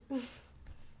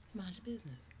mind your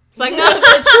business. It's like, no, true.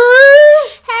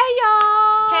 Hey,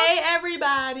 y'all. Hey,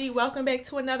 everybody. Welcome back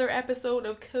to another episode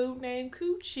of Codename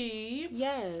Coochie.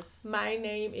 Yes. My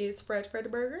name is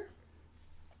Fredberger.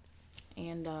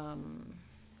 And,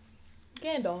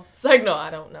 Gandalf. It's like, no,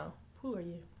 I don't know. Who are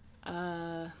you?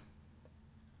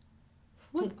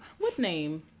 What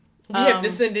name? We have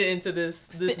descended into this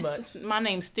much. My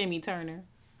name's Stimmy Turner.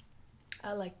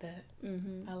 I like that.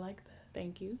 Mm-hmm. I like that.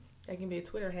 Thank you. That can be a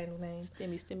Twitter handle name.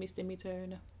 Stimmy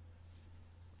Turner.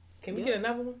 Can we get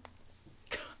another one?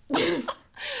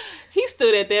 He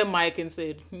stood at that mic and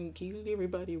said, "Keep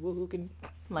everybody walking,"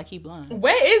 like he blind.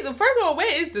 First of all,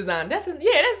 where is Designer? That's his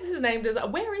name.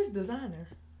 Where is Designer?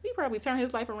 He probably turned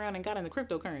his life around and got into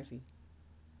cryptocurrency.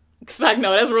 It's like,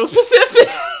 no, that's real specific.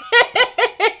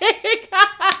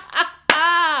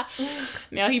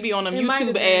 Now he be on them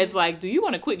YouTube ads like, "Do you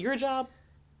want to quit your job?"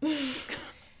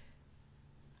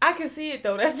 I can see it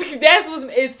though. That's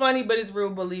it's funny, but it's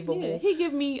real believable. Yeah, he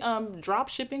give me drop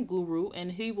shipping guru,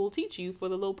 and he will teach you for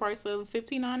the low price of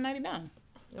 $59.99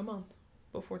 a month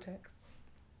before tax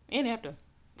and after.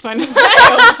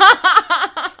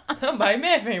 Somebody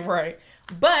math ain't right.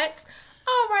 But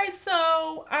all right,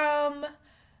 so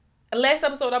last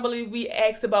episode I believe we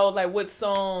asked about like what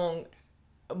song.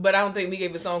 But I don't think we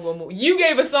gave a song or a movie. You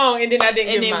gave a song, and then I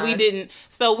didn't give mine. And then we didn't.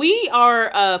 So we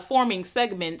are forming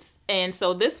segments. And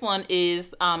so this one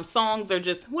is songs are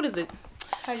just, what is it?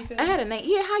 How you feeling? I had a name.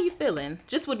 Yeah, how you feeling?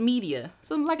 Just with media.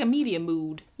 So like a media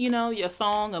mood. You know, your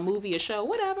song, a movie, a show,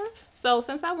 whatever. So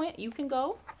since I went, you can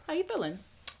go. How you feeling?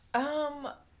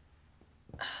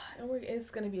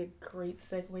 It's going to be a great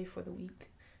segue for the week,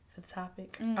 for the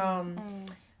topic.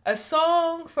 A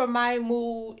song for my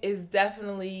mood is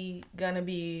definitely gonna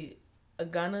be a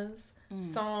Gunna's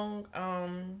song.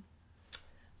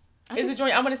 Is it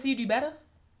joint I Wanna See You Do Better?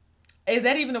 Is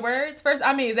that even the words? First,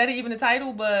 I mean, is that even the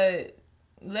title? But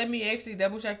let me actually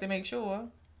double check to make sure.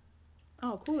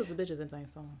 Oh, Cool as the Bitches and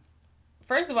Things song.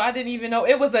 First of all, I didn't even know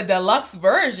it was a deluxe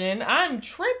version. I'm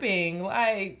tripping.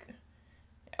 Like,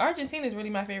 Argentina is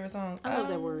really my favorite song. I love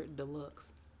that word,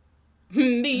 deluxe.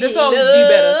 The song Do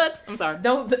Better. I'm sorry.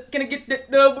 Can I get the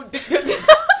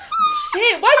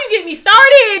shit? Why you get me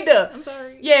started? I'm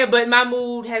sorry. Yeah, but my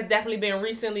mood has definitely been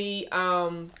recently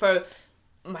for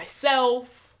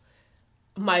myself,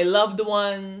 my loved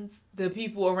ones, the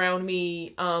people around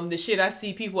me, the shit I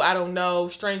see, people I don't know,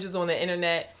 strangers on the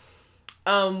internet.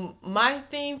 My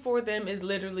theme for them is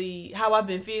literally how I've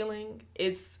been feeling.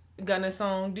 It's Gunna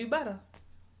song Do Better.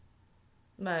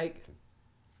 Like,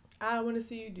 I want to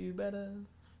see you do better.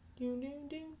 Do.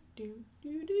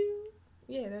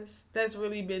 Yeah, that's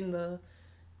really been the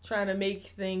trying to make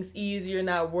things easier,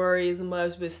 not worry as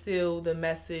much, but still the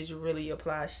message really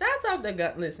applies. Shouts out to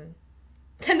Gunna. Listen,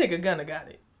 that nigga Gunna got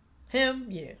it. Him,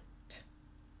 yeah.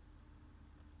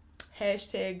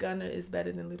 Hashtag Gunna is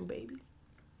better than Little Baby.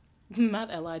 Not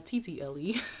Little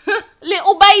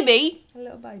Little Baby.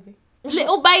 Little Baby.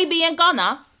 Little Baby and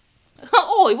Gunna.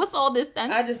 Oi, what's all this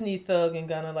then? I just need Thug and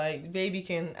Gunna. Like, Baby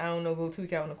can, I don't know, go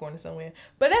tweak out in the corner somewhere.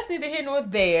 But that's neither here nor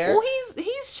there. Well,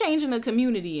 he's changing the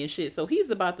community and shit, so he's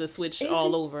about to switch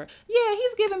all over. Yeah,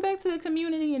 he's giving back to the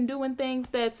community and doing things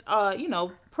that's,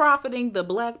 profiting the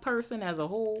black person as a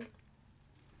whole.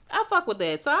 I fuck with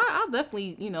that. So I'll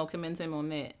definitely, commend him on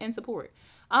that and support.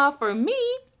 For me,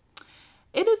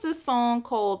 it is this song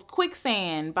called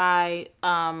Quicksand by,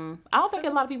 I don't think a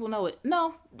lot of people know it.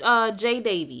 No, Jay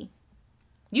Davy.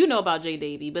 You know about Jay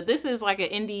Davy, but this is like an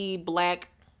indie black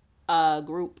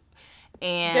group.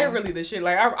 And they're really the shit.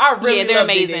 Like, I really they're love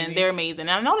amazing. Jay Davy. They're amazing.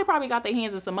 And I know they probably got their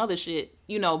hands in some other shit,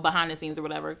 behind the scenes or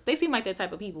whatever. They seem like that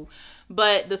type of people.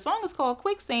 But the song is called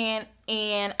Quicksand,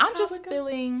 and I'm just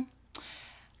feeling,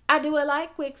 I do it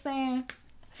like quicksand.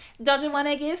 Don't you want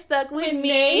to get stuck with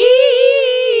me?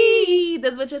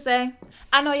 That's what you say.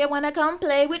 I know you want to come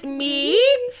play with me.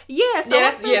 Yeah, so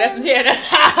that's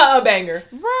a banger.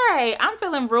 Right. I'm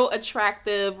feeling real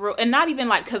attractive, and not even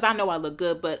like, because I know I look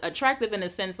good, but attractive in a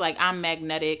sense like I'm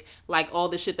magnetic, like all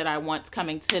the shit that I want's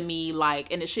coming to me,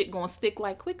 like, and the shit gonna stick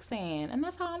like quicksand, and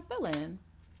that's how I'm feeling.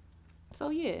 So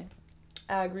yeah.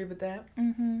 I agree with that.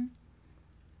 Mm-hmm.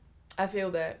 I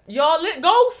feel that. Y'all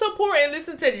go support and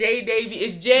listen to Jay Davy.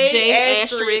 It's J Davey.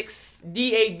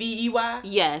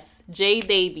 Yes, Jay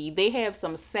Davy. They have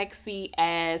some sexy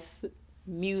ass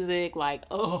music, like,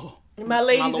 my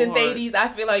ladies and ladies, I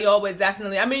feel like y'all would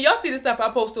definitely. I mean, y'all see the stuff I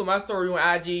post on my story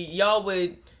on IG. Y'all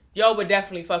would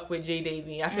definitely fuck with Jay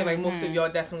Davy. I feel like most of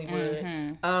y'all definitely would.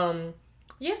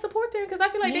 Yeah, support them because I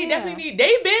feel like they definitely need.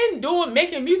 They've been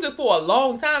making music for a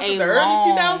long time, since the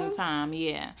early 2000s.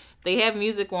 Yeah. They have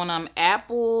music on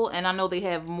Apple, and I know they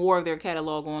have more of their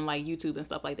catalog on like YouTube and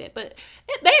stuff like that. But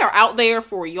they are out there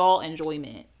for y'all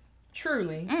enjoyment.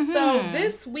 Truly. So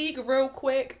this week, real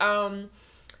quick, I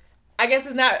guess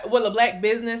it's not a black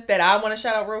business that I want to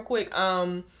shout out real quick.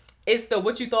 It's the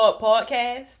What You Thought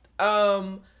podcast.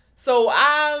 So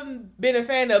I've been a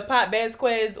fan of Pop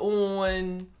Vasquez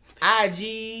on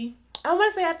IG. I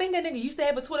want to say I think that nigga used to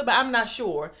have a Twitter, but I'm not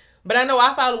sure. But I know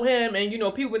I follow him, and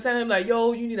people been telling him like,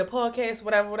 "Yo, you need a podcast,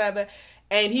 whatever."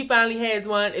 And he finally has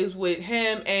one. It's with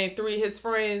him and 3 of his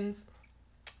friends.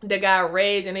 The guy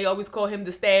Reg, and they always call him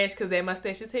the Stash because that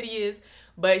mustache is hideous.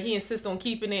 But he insists on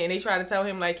keeping it, and they try to tell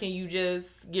him like, "Can you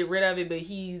just get rid of it?" But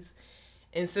he's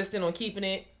insisting on keeping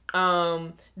it.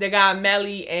 The guy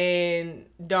Melly and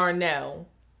Darnell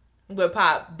with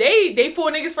Pop. They 4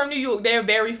 niggas from New York. They're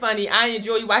very funny. I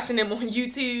enjoy watching them on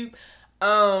YouTube.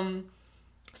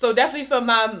 So definitely for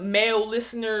my male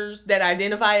listeners that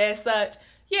identify as such,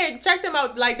 yeah, check them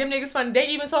out. Like, them niggas funny. They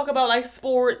even talk about like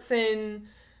sports and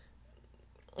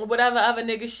whatever other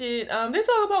nigga shit. They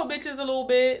talk about bitches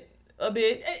a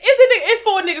bit. It's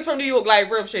 4 niggas from New York,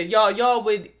 like real shit. Y'all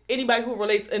would, anybody who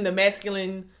relates in the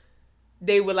masculine,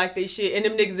 they would like they shit, and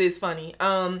them niggas is funny.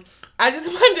 I just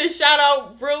wanted to shout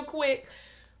out real quick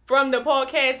from the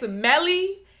podcast.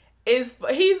 Melly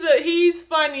he's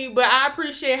funny, but I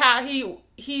appreciate how he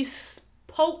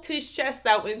poked his chest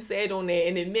out and said on there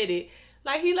and admitted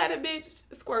like he let a bitch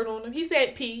squirt on him. He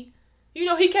said pee.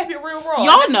 He kept it real raw.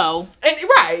 Y'all know, and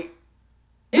right.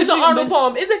 It's an Arnold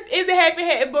poem. Is it half and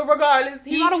half? But regardless,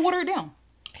 he gotta water it down.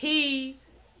 He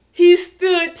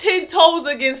stood 10 toes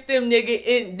against them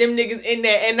niggas in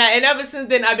there, and ever since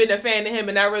then I've been a fan of him,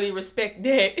 and I really respect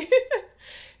that.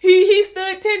 he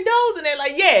stood 10 toes, and they're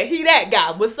like, yeah, he that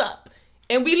guy. What's up?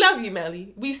 And we love you,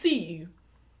 Melly. We see you.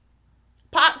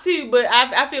 Pop too, but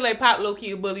I feel like Pop low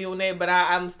key a bully on that, but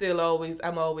I'm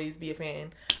always be a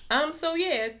fan. So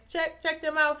yeah, check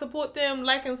them out, support them,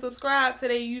 like and subscribe to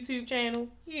their YouTube channel.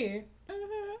 Yeah.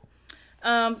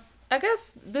 I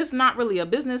guess this is not really a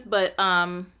business, but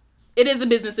it is a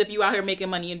business if you out here making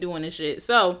money and doing this shit.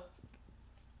 So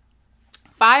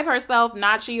Five herself,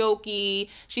 Nachioki,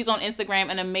 she's on Instagram,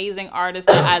 an amazing artist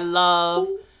that I love.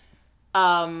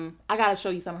 I gotta show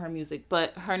you some of her music,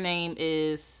 but her name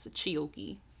is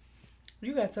Chioki.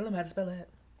 You gotta tell them how to spell that.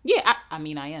 Yeah, I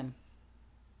mean I am.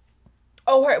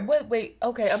 Oh, her. Wait.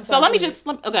 Okay, I'm sorry. So let me just.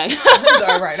 Okay.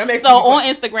 All right. So on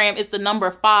Instagram, it's the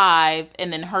number 5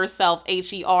 and then herself,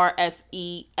 HERSELF.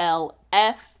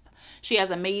 She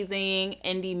has amazing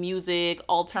indie music,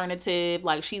 alternative.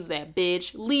 Like, she's that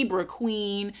bitch. Libra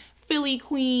queen, Philly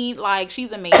queen. Like,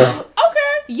 she's amazing. Okay.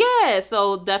 Yeah.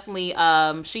 So definitely,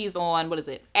 she's on, what is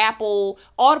it? Apple,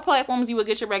 all the platforms you would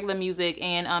get your regular music,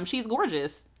 and she's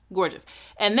gorgeous. Gorgeous.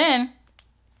 And then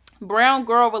Brown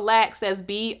Girl Relax, says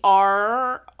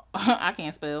BR, I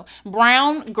can't spell.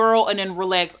 Brown Girl and then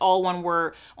Relax, all one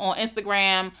word, on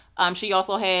Instagram. She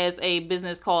also has a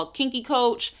business called Kinky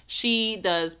Coach. She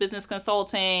does business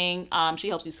consulting. She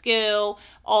helps you scale,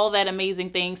 all that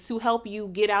amazing things to help you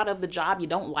get out of the job you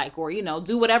don't like, or,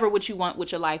 do whatever what you want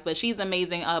with your life. But she's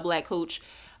amazing, black coach.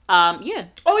 Yeah.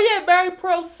 Oh yeah, very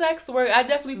pro sex work. I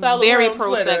definitely follow her on Twitter. Very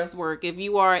pro sex work. If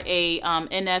you are a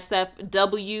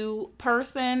NSFW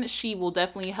person, she will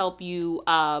definitely help you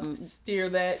steer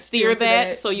that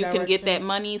so you can get that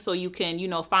money, so you can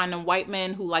find them white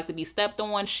men who like to be stepped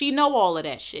on. She know all of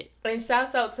that shit. And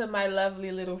shouts out to my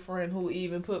lovely little friend who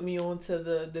even put me onto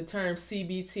the term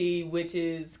CBT, which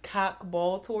is cock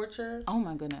ball torture. Oh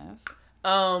my goodness.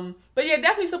 But yeah,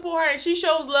 definitely support her, and she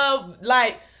shows love,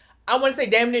 like, I want to say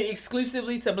damn near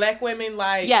exclusively to black women.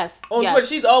 Like, yes, on Twitter,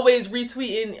 she's always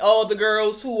retweeting all the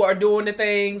girls who are doing the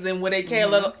things and with their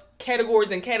categories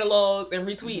and catalogs and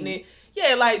retweeting it.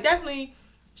 Yeah, like, definitely,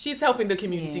 she's helping the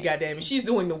community, goddammit. She's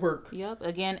doing the work. Yep,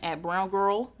 again, at Brown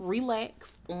Girl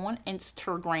Relax on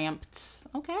Instagram.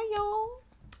 Okay, y'all.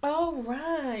 All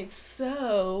right,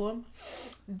 so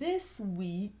this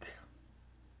week,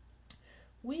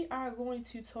 we are going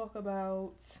to talk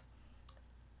about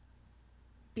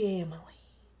family.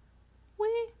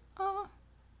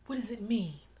 What does it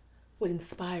mean? What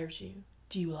inspires you?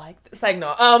 Do you like this? It's like,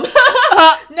 no.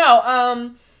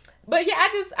 No. But yeah,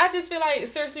 I just feel like,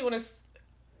 seriously,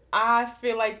 I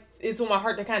feel like it's on my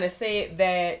heart to kind of say it,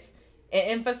 that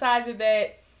and emphasize it,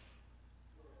 that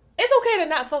it's okay to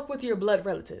not fuck with your blood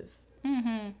relatives.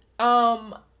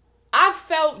 I've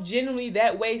felt genuinely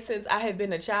that way since I have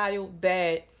been a child,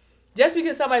 that just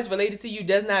because somebody's related to you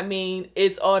does not mean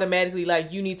it's automatically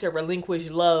like you need to relinquish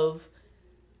love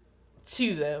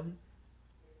to them.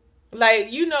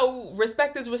 Like,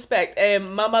 respect is respect.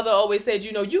 And my mother always said,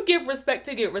 you give respect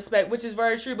to get respect, which is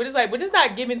very true. But it's like, when it's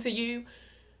not given to you,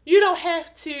 you don't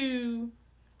have to,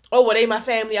 oh, well, they my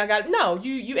family, I got, no,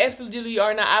 you absolutely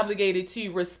are not obligated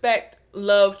to respect,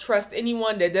 love, trust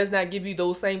anyone that does not give you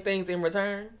those same things in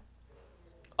return.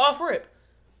 Off rip.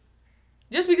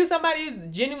 Just because somebody is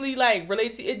genuinely, like,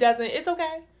 related to you, it's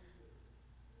okay.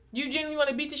 You genuinely want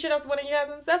to beat the shit out of one of your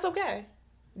cousins, that's okay.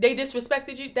 They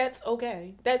disrespected you, that's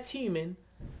okay. That's human.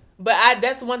 But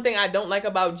that's one thing I don't like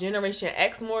about Generation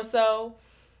X more so.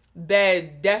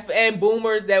 And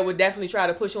boomers that would definitely try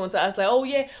to push onto us like, oh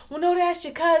yeah, well no, that's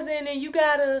your cousin and you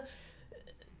gotta.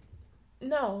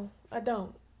 No, I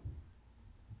don't.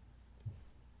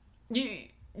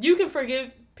 You can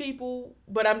forgive people,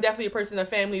 but I'm definitely a person of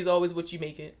family is always what you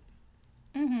make it.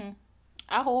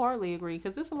 I wholeheartedly agree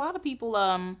because there's a lot of people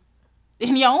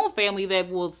in your own family that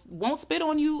won't spit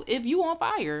on you if you on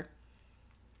fire.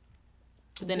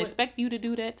 Then expect you to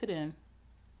do that to them.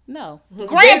 No.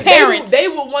 Grandparents. They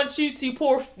would want you to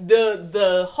pour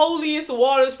the holiest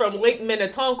waters from Lake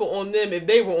Minnetonka on them if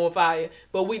they were on fire.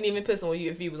 But we didn't even piss on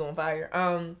you if you was on fire.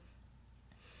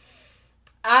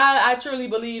 I truly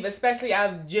believe, especially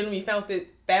I've genuinely felt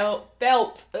just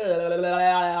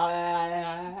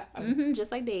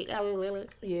like that.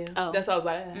 Yeah. Oh. That's what I was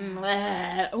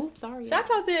like. Oops, sorry.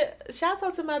 Shouts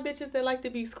out to my bitches that like to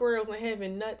be squirrels and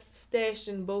having nuts stashed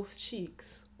in both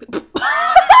cheeks.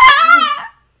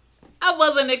 I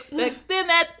wasn't expecting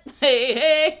that.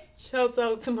 Hey. Shouts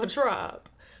out to my tribe.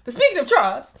 But speaking of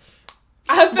tribes,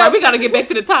 we gotta get back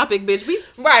to the topic, bitch.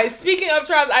 Right. Speaking of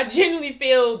tribes, I genuinely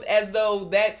feel as though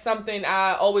that's something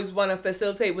I always want to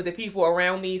facilitate with the people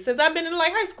around me since I've been in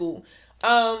like high school.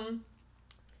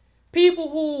 People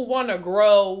who want to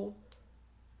grow,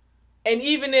 and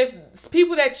even if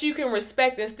people that you can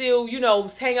respect and still,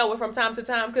 hang out with from time to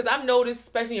time, because I've noticed,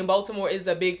 especially in Baltimore, is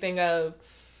a big thing of.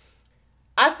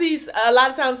 I see a lot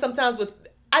of times,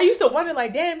 I used to wonder,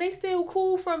 like, damn, they still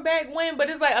cool from back when, but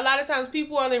it's like a lot of times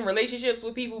people are in relationships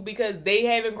with people because they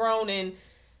haven't grown and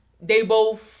they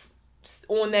both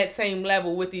on that same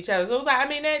level with each other. So it's like, I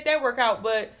mean, that work out,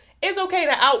 but it's okay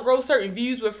to outgrow certain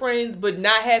views with friends, but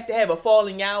not have to have a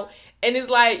falling out. And it's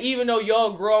like, even though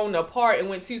y'all grown apart and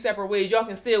went two separate ways, y'all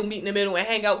can still meet in the middle and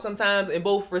hang out sometimes and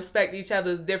both respect each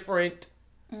other's different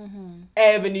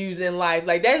avenues in life.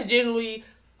 Like, that's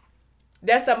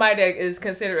somebody that is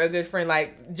considered a good friend.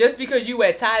 Like, just because you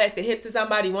were tied at the hip to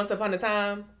somebody once upon a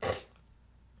time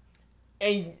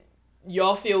and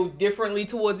y'all feel differently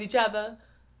towards each other,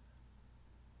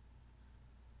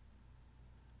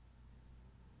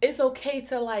 it's okay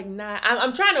to, like, not...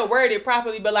 I'm trying to word it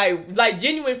properly, but, like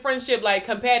genuine friendship, like,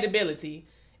 compatibility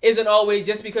isn't always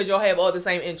just because y'all have all the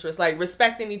same interests. Like,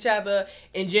 respecting each other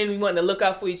and genuinely wanting to look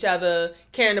out for each other,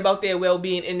 caring about their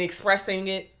well-being and expressing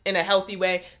it in a healthy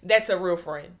way, that's a real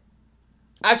friend.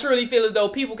 I truly feel as though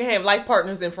people can have life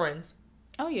partners and friends.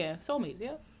 Oh, yeah. Soulmates,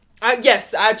 yeah.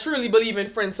 Yes, I truly believe in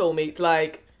friend soulmates.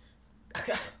 Like,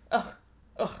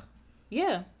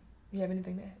 Yeah. You have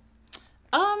anything to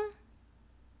add?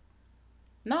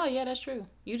 No, yeah, that's true.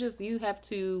 You have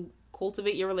to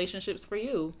cultivate your relationships for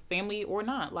you, family or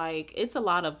not. Like, it's a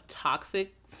lot of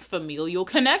toxic familial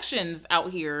connections out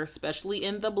here, especially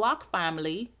in the Block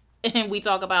family. And we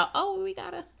talk about,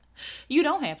 you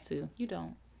don't have to. You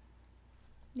don't.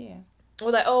 Yeah.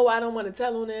 Or like, I don't want to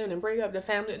tell on them and break up the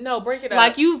family. No, break it up.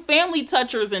 Like, you family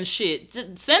touchers and shit.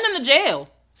 Send him to jail.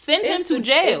 Send him to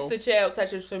jail. It's the child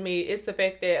touchers for me. It's the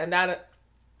fact that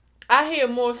I hear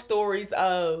more stories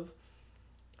of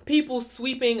people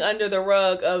sweeping under the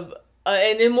rug of,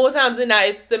 and then more times than not,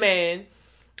 it's the man,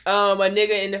 a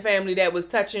nigga in the family that was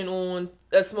touching on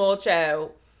a small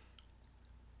child.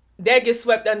 That gets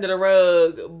swept under the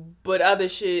rug, but other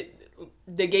shit,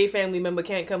 the gay family member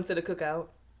can't come to the cookout.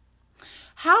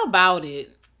 How about it?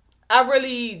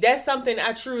 That's something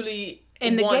I truly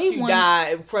want to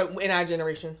die in our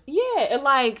generation. Yeah,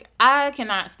 like, I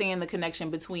cannot stand the connection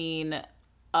between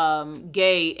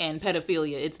gay and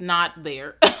pedophilia. It's not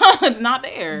there. It's not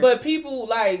there. But people,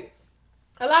 like,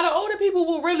 a lot of older people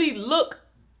will really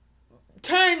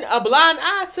turn a blind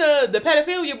eye to the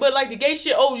pedophilia, but like the gay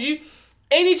shit,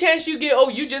 any chance you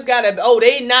get, you just gotta,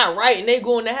 they not right and they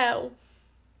going to hell.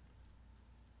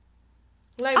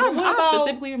 Like, I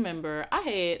specifically remember I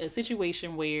had a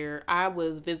situation where I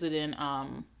was visiting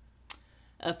a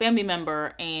family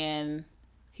member and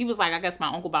he was like, I guess my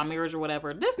uncle by marriage or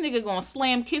whatever. This nigga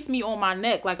gonna kiss me on my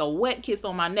neck, like a wet kiss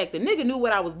on my neck. The nigga knew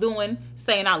what I was doing,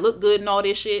 saying I look good and all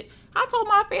this shit. I told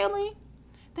my family.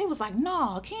 They was like,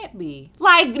 no, it can't be.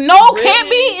 Like, no, really? Can't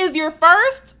be is your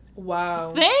first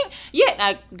thing?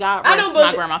 Yeah, God rest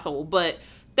my grandma's soul. But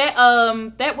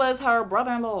That was her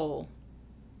brother-in-law.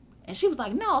 And she was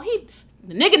like, no,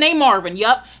 the nigga named Marvin.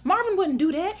 Yup. Marvin wouldn't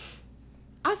do that.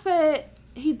 I said,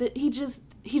 he just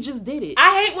did it.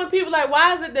 I hate when people like,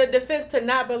 why is it the defense to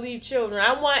not believe children?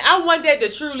 I want that to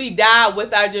truly die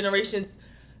with our generations.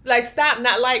 Like, stop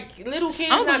not like little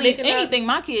kids. I don't not believe making anything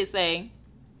my kids say.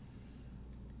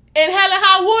 And hell and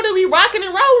high water, we rocking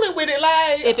and rolling with it.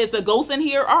 Like, if it's a ghost in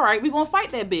here, all right, we gonna fight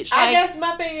that bitch. Like, I guess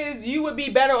my thing is, you would be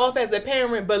better off as a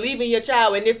parent believing your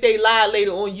child, and if they lie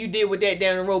later on, you deal with that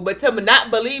down the road. But to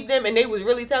not believe them and they was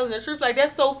really telling the truth, like,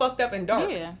 that's so fucked up and dark.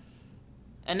 Yeah.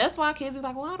 And that's why kids be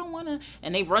like, well, I don't want to.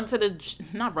 And they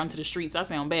not run to the streets. I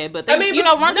sound bad, but they,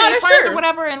 run to their friends or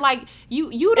whatever. And like, you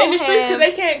don't in the streets because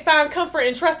they can't find comfort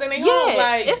and trust in their home.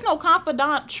 Like, it's no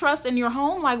confidant trust in your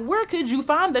home. Like, where could you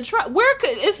find the trust?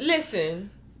 Listen,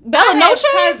 Bella, no chance.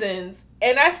 Cousins,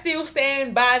 and I still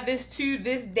stand by this to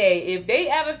this day. If they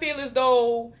ever feel as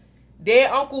though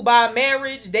their uncle by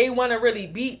marriage, they want to really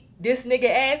beat this nigga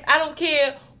ass, I don't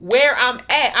care where I'm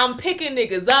at. I'm picking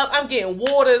niggas up. I'm getting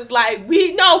waters. Like,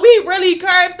 we really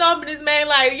curb stomping this man.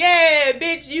 Like, yeah,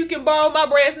 bitch, you can borrow my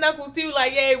brass knuckles too.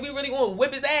 Like, yeah, we really want to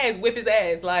whip his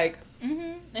ass. Like,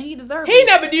 and he deserves it. He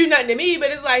never do nothing to me,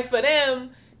 but it's like, for them,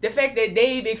 the fact that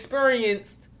they've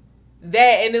experienced that,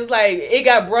 and it's like, it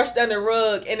got brushed under the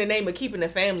rug in the name of keeping the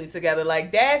family together.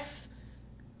 Like, that's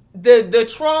the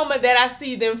trauma that I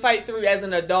see them fight through as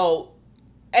an adult.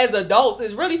 As adults,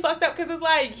 is really fucked up, because it's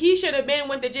like, he should have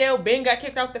went to jail, got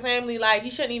kicked out the family. Like, he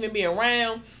shouldn't even be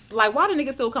around. Like, why do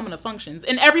niggas still coming to functions?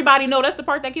 And everybody know that's the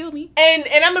part that killed me. And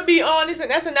I'm gonna be honest,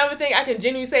 and that's another thing I can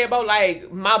genuinely say about,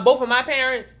 like, both of my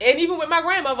parents, and even with my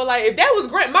grandmother. Like, if that was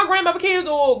my grandmother kids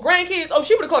or grandkids,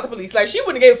 she would have called the police. Like, she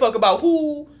wouldn't have gave a fuck about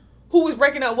who was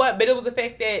breaking up what, but it was the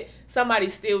fact that somebody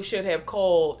still should have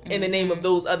called in the name of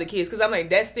those other kids, because I'm like,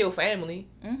 that's still family.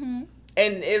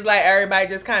 And it's like, everybody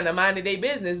just kind of minded their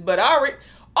business. But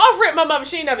off rip, my mother,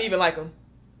 she ain't never even like him.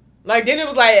 Like, then it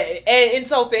was like, add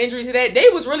insult to injury to that, they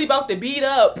was really about to beat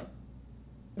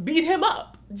him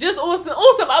up. Just on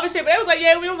some other shit. But they was like,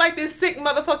 yeah, we don't like this sick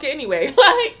motherfucker anyway.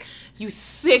 Like, you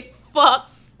sick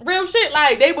fuck. Real shit.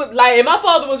 Like, they would, like, and my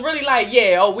father was really like,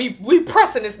 yeah, we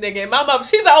pressing this nigga. And my mother,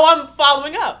 she's like, I'm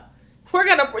following up. We're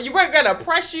gonna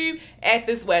press you at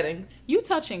this wedding. You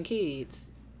touching kids.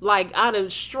 Like, out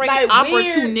of straight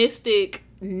opportunistic,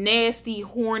 nasty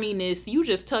horniness, you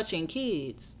just touching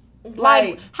kids.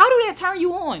 Like, how do that turn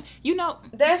you on? You know,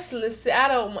 that's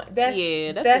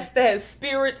that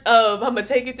spirit of, I'm gonna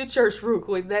take it to church real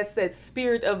quick. That's that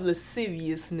spirit of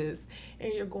lasciviousness,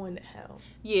 and you're going to hell.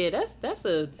 Yeah, that's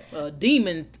a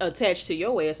demon attached to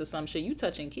your ass or some shit. You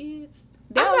touching kids.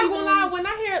 I'm not gonna lie, when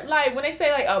I hear, like, when they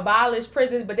say, like, abolish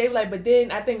prisons, but they like, but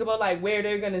then I think about, like, where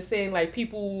they're gonna send, like,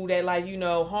 people that, like, you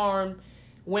know, harm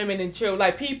women and children,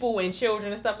 like, people and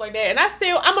children and stuff like that. And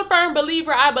I'm a firm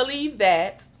believer, I believe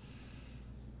that,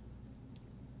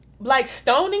 like,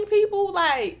 stoning people,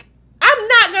 like, I'm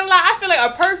not gonna lie, I feel like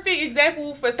a perfect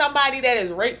example for somebody that has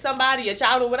raped somebody, a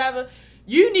child or whatever,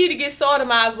 you need to get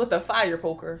sodomized with a fire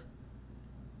poker.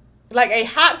 Like, a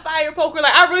hot fire poker.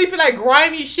 Like, I really feel like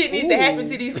grimy shit needs to happen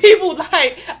to these people.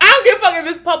 Like, I don't give a fuck if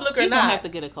it's public or not. You're gonna have to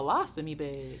get a colostomy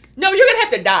bag. No, you're gonna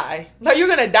have to die. Like, you're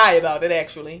gonna die about it,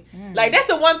 actually. Like, that's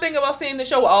the one thing about seeing the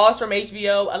show Oz from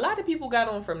HBO. A lot of people got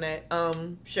on from that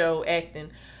show,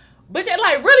 acting. But you're,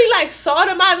 like, really, like,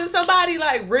 sodomizing somebody,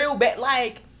 like, real bad.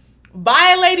 Like,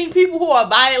 violating people who are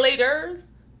violators.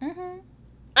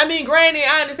 I mean, granted,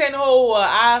 I understand the whole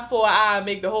eye for an eye,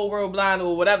 make the whole world blind,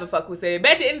 or whatever fuck was said.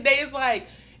 But at the end of the day, it's like,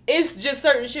 it's just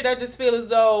certain shit I just feel as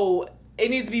though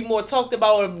it needs to be more talked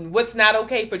about, what's not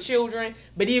okay for children.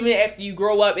 But even after you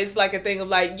grow up, it's like a thing of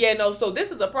like, yeah, no, so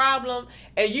this is a problem,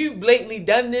 and you blatantly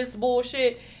done this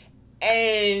bullshit,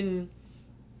 and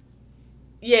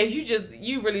yeah,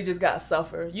 you really just got to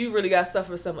suffer. You really got to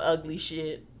suffer some ugly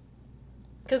shit.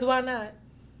 Because why not?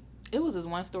 It was this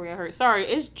one story I heard. Sorry,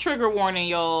 it's trigger warning,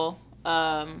 y'all.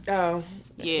 Yeah.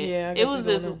 It was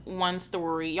this one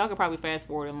story. Y'all could probably fast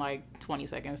forward in like 20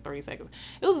 seconds, 30 seconds.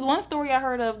 It was this one story I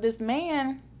heard of. This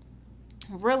man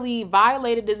really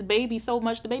violated this baby so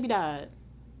much the baby died.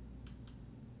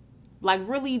 Like,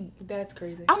 really. That's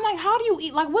crazy. I'm like, how do you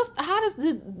eat? Like, how does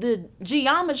the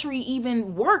geometry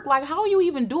even work? Like, how are you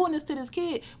even doing this to this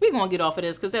kid? We're going to get off of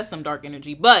this because that's some dark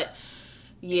energy. But,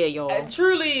 yeah, y'all.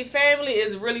 Truly, family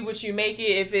is really what you make it.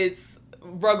 If it's,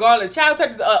 regardless, child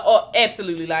touches,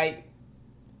 absolutely, like,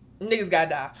 niggas gotta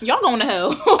die. Y'all going to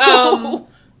hell.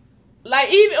 Like,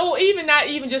 even not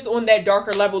even just on that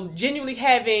darker level, genuinely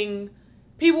having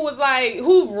people was like,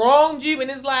 who've wronged you, and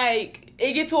it's like,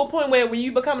 it get to a point where when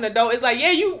you become an adult, it's like,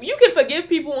 yeah, you can forgive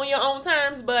people on your own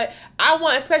terms, but I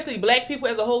want especially black people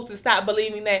as a whole to stop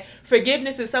believing that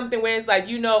forgiveness is something where it's like,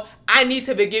 I need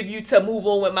to forgive you to move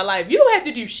on with my life. You don't have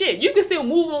to do shit. You can still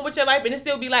move on with your life and it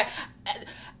still be like,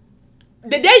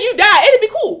 the day you die, it'll be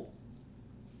cool.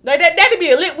 Like that'd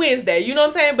be a lit Wednesday, you know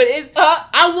what I'm saying? But it's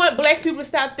I want black people to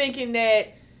stop thinking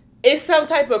that it's some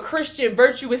type of Christian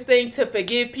virtuous thing to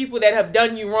forgive people that have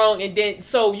done you wrong, and then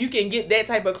so you can get that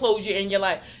type of closure in your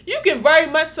life. You can very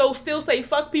much so still say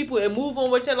fuck people and move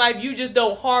on with your life. You just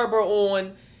don't harbor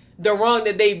on the wrong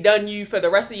that they've done you for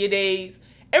the rest of your days,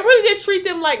 and really just treat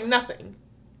them like nothing.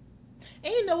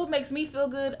 And you know what makes me feel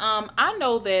good? I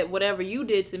know that whatever you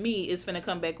did to me is finna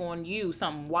come back on you,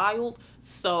 something wild.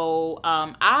 So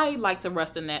I like to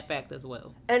rest in that fact as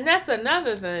well. And that's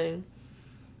another thing.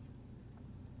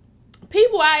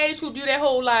 People our age who do that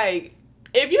whole like,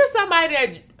 if you're somebody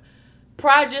that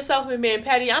pride yourself in being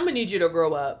petty, I'm gonna need you to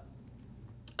grow up.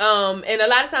 And a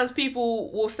lot of times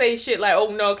people will say shit like,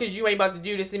 "Oh no, because you ain't about to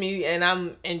do this to me,"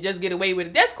 and just get away with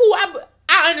it. That's cool.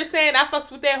 I understand. I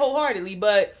fucks with that wholeheartedly,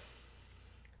 but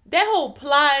that whole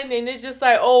plotting and it's just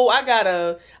like, oh,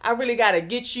 I really gotta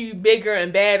get you bigger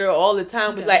and badder all the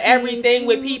time with like everything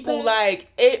with people back. Like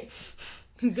it.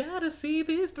 Gotta see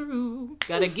this through.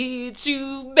 Gotta get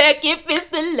you back if it's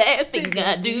the last thing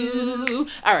I do.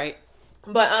 All right,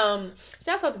 but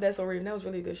shouts out to That's So Raven. That was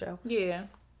really a good show. Yeah.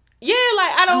 Yeah,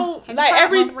 like I don't like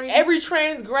every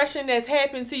transgression that's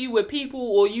happened to you with people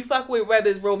or you fuck with,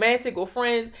 whether it's romantic or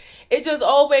friends. It's just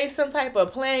always some type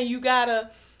of plan. You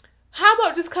gotta. How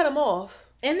about just cut them off?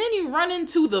 And then you run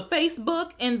into the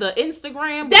Facebook and the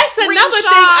Instagram. That's another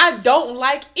thing I don't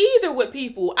like either with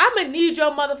people. I'm going to need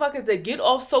y'all motherfuckers to get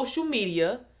off social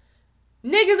media.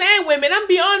 Niggas and women. I'm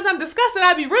be honest, I'm disgusted.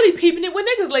 I be really peeping it with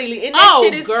niggas lately. And that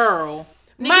shit is... girl.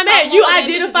 My man, you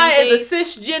identify as a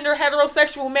cisgender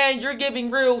heterosexual man. You're giving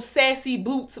real sassy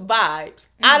boots vibes.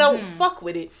 Mm-hmm. I don't fuck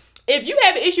with it. If you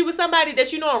have an issue with somebody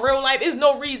that you know in real life, there's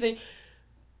no reason.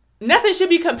 Nothing should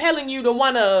be compelling you to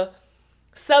want to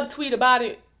subtweet about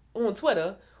it on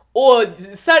Twitter, or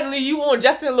suddenly you on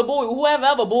Justin LeBoy, whoever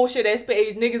other bullshit ass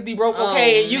page, niggas be broke,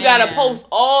 okay, and you gotta post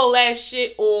all that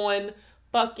shit on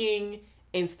fucking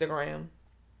Instagram.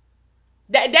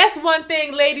 That's one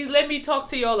thing, ladies. Let me talk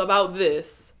to y'all about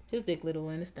this. His dick little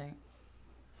in this thing.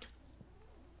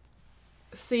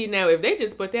 See, now if they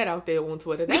just put that out there on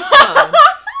Twitter, that's fine.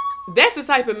 That's the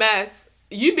type of mess.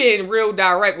 You being real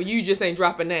direct when you just ain't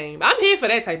drop a name. I'm here for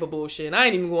that type of bullshit. I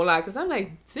ain't even gonna lie, because I'm like,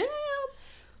 damn.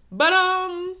 But,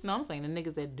 No, I'm saying the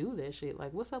niggas that do that shit.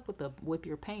 Like, what's up with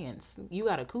your pants? You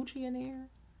got a coochie in there?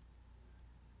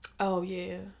 Oh,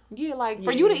 yeah. Yeah, like,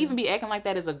 for you to even be acting like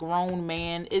that as a grown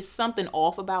man, it's something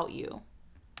off about you.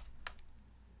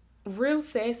 Real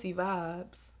sassy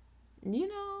vibes. You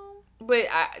know? But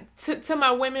to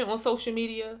my women on social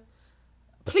media,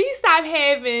 please stop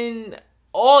having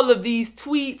all of these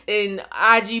tweets and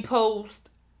IG posts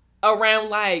around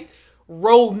like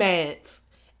romance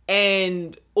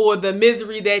and or the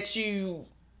misery that you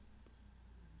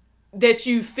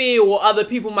feel or other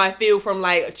people might feel from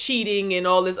like cheating and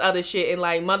all this other shit, and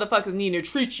like motherfuckers need to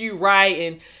treat you right,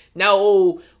 and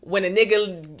now when a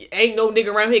nigga ain't no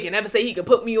nigga around here can never say he can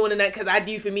put me on and that because I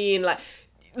do for me, and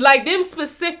like them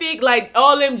specific, like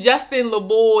all them Justin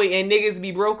LeBoy and niggas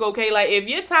be broke, okay? Like if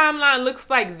your timeline looks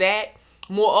like that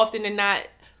more often than not,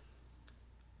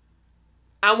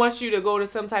 I want you to go to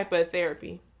some type of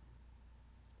therapy.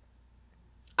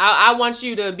 I want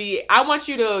you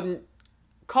to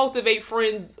cultivate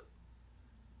friends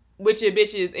with your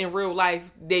bitches in real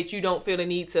life that you don't feel the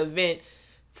need to vent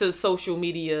to social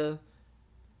media.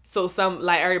 So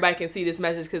everybody can see this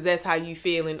message because that's how you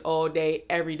feeling all day,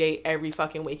 every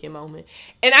fucking waking moment.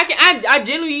 And I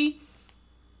genuinely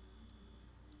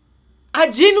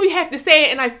have to say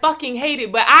it, and I fucking hate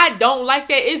it, but I don't like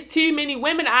that. It's too many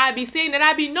women I be seeing that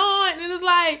I be knowing, and it's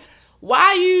like,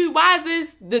 why is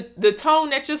this the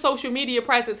tone that your social media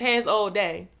presence has all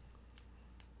day?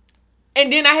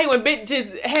 And then I hate when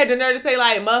bitches had the nerve to say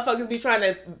like, motherfuckers be trying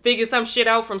to figure some shit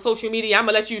out from social media. I'm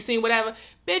gonna let you see whatever.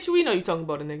 Bitch, we know you talking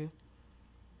about a nigga.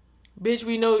 Bitch,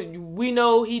 we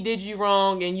know he did you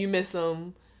wrong and you miss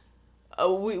him.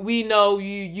 We know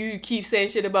you keep saying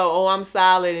shit about, oh, I'm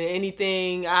solid and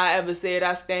anything I ever said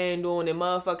I stand on, and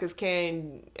motherfuckers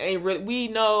ain't really. We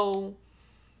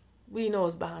know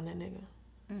it's behind that nigga.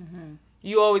 Mm-hmm.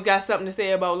 You always got something to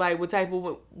say about like what type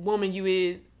of woman you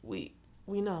is. We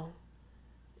know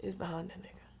it's behind that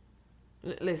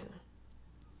nigga. Listen,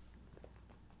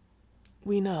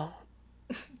 we know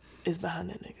it's behind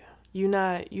that nigga. You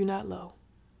not low.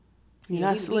 You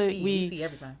not slick. We see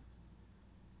everything.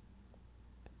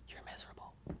 You're miserable.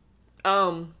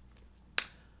 I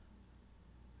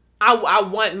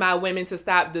want my women to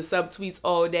stop the subtweets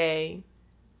all day.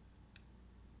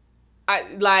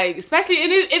 I like, especially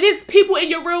if it's people in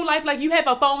your real life, like you have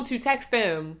a phone to text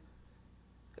them.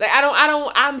 Like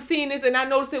I'm seeing this and I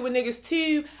notice it with niggas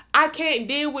too. I can't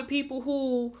deal with people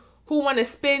who want to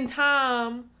spend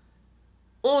time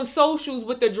on socials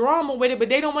with the drama with it, but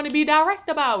they don't want to be direct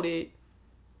about it.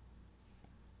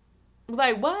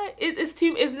 Like what?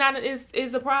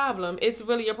 It's a problem. It's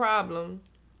really a problem.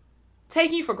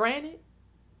 Taking you for granted,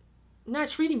 not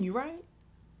treating you right.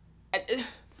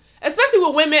 Especially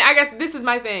with women, I guess this is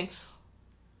my thing.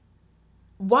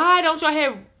 Why don't y'all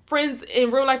have friends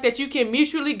in real life that you can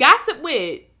mutually gossip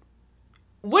with?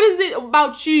 What is it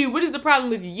about you? What is the problem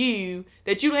with you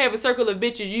that you don't have a circle of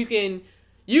bitches you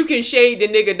can shade the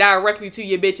nigga directly to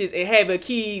your bitches and have a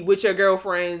key with your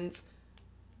girlfriends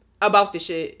about the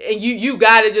shit, and you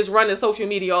gotta just run the social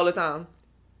media all the time,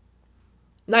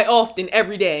 like often,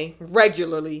 every day,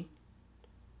 regularly.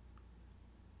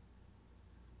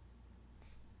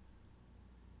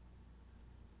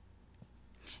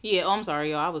 Yeah, I'm sorry,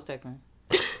 y'all. I was texting.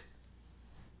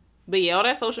 But yeah, all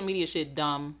that social media shit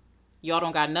dumb. Y'all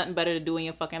don't got nothing better to do in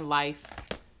your fucking life.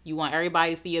 You want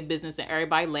everybody to see your business and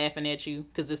everybody laughing at you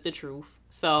because it's the truth.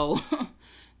 So,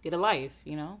 get a life,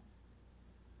 you know?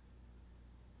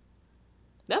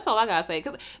 That's all I gotta say.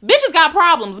 Because bitches got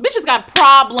problems. Bitches got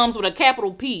problems with a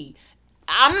capital P.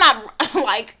 I'm not, I'm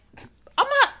not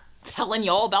telling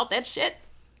y'all about that shit.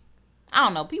 I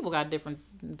don't know. People got different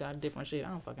shit. I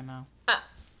don't fucking know.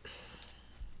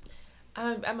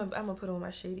 I'm gonna put on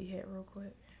my shady hat real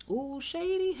quick. Ooh,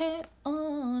 shady hat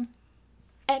on.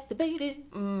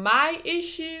 Activated. My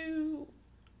issue,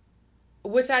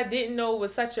 which I didn't know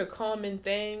was such a common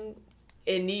thing,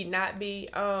 it need not be.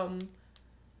 I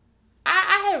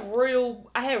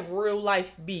have real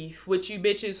life beef with you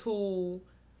bitches who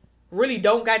really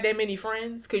don't got that many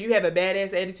friends because you have a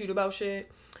badass attitude about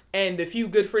shit, and the few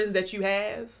good friends that you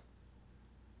have,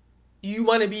 you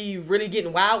want to be really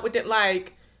getting wild with it,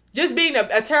 like just being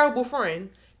a terrible friend.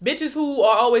 Bitches who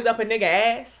are always up a nigga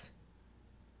ass.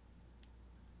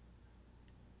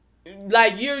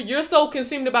 Like you're so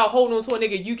consumed about holding on to a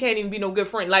nigga, you can't even be no good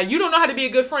friend. Like you don't know how to be a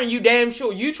good friend. You damn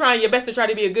sure you trying your best to try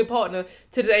to be a good partner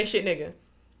to this ain't shit nigga.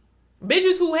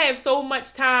 Bitches who have so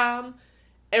much time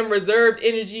and reserved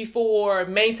energy for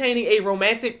maintaining a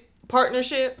romantic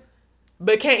partnership,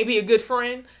 but can't be a good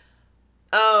friend.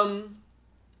 I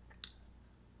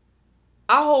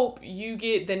hope you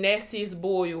get the nastiest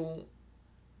boil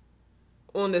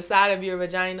on the side of your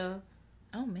vagina.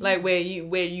 Oh man. Like where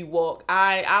you walk.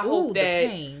 I hope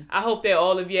that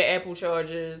all of your Apple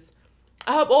chargers,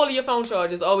 I hope all of your phone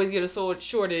chargers always get a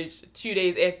shortage 2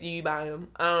 days after you buy them.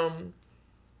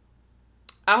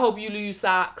 I hope you lose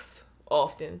socks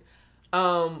often.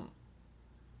 I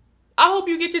hope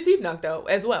you get your teeth knocked out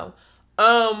as well.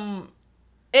 And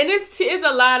it's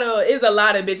a lot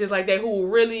of bitches like that who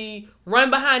really run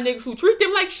behind niggas who treat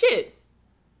them like shit.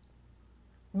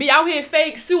 Be out here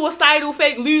fake suicidal,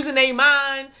 fake losing their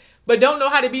mind, but don't know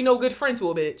how to be no good friend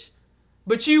to a bitch.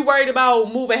 But you worried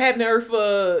about moving heaven to earth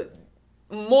for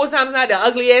more times than not the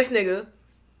ugly ass nigga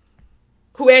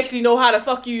who actually know how to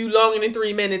fuck you longer than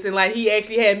 3 minutes, and like he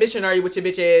actually had missionary with your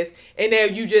bitch ass, and now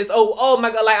you just oh my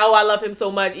god, like I love him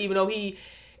so much, even though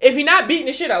if he not beating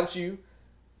the shit out you,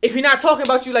 if he not talking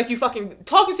about you like you fucking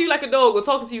talking to you like a dog or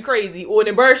talking to you crazy or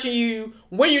embarrassing you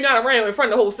when you're not around in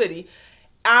front of the whole city,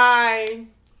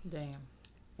 Damn.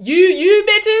 You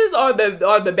bitches are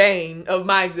the bane of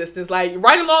my existence. Like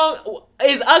right along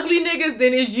is ugly niggas,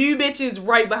 then is you bitches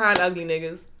right behind ugly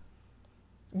niggas.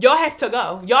 Y'all have to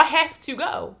go. Y'all have to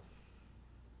go.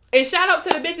 And shout out to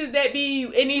the bitches that be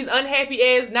in these unhappy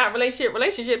ass not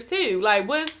relationships too. Like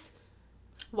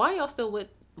why y'all still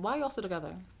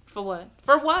together? For what?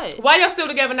 For what? Why y'all still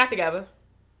together, not together?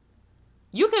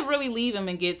 You could really leave him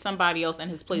and get somebody else in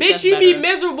his place. Bitch, you be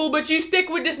miserable, but you stick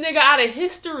with this nigga out of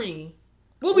history.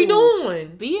 What we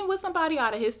doing? Being with somebody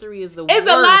out of history is the worst. It's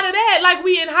a lot of that. Like,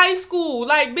 we in high school.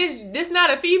 Like, bitch, this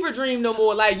not a fever dream no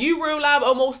more. Like, you real life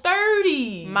almost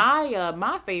 30.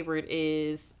 My favorite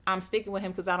is, I'm sticking with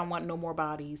him because I don't want no more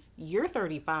bodies. You're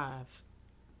 35.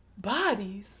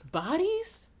 Bodies?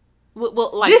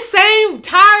 Well, like... This same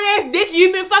tired-ass dick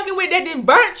you've been fucking with that done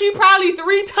burnt you probably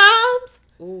 3 times?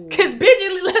 Ooh. Cause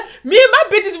bitches, me and my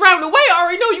bitches around the way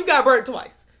already know you got burnt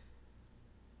twice.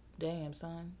 Damn,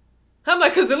 son. I'm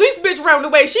like, cause the least bitch around the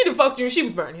way, she done fucked you and she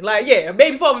was burning. Like, yeah,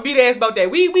 baby father beat ass about that.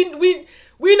 We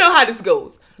know how this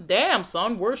goes. Damn,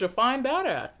 son, where'd you find that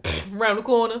at? Around the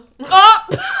corner. Up!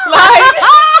 Like,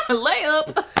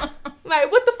 layup.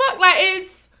 Like, what the fuck? Like,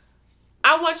 it's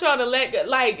I want y'all to let,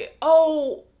 like,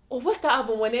 oh, what's the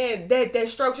other one that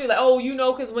strokes you like, oh, you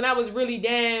know, because when I was really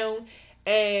down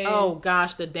and oh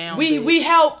gosh, the down we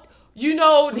helped, you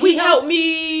know, he helped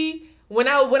me when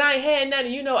I ain't had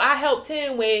nothing, you know, I helped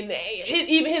him when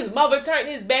even his mother turned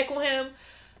his back on him.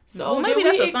 So well, maybe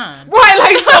that's a sign, right?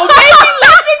 Like, so maybe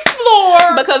let's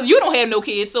explore because you don't have no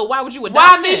kids, so why would you adopt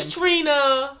why him? Miss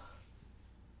Trina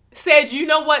said, you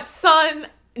know what, son?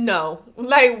 No,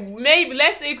 like maybe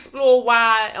let's explore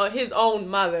why his own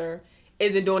mother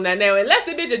isn't doing that now, unless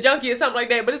the bitch a junkie or something like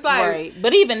that. But it's like, right.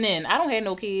 But even then, I don't have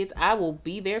no kids. I will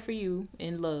be there for you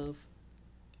in love.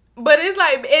 But it's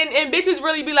like, and bitches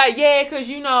really be like, yeah, cause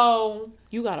you know,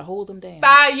 you gotta hold them down.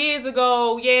 5 years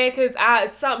ago, yeah, cause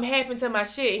something happened to my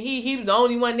shit. He was the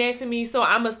only one there for me, so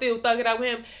I'ma still thug it out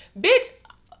with him, bitch.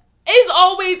 It's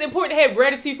always important to have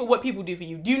gratitude for what people do for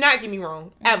you. Do not get me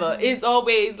wrong. Ever. Mm-hmm. It's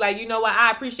always like, you know what,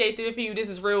 I appreciate it for you. This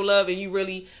is real love and you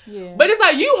really... Yeah. But it's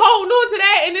like, you holding on to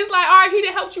that and it's like, all right, he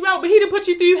done helped you out, but he done put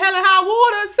you through hell and high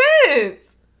water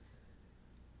since.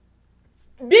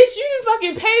 Bitch, you done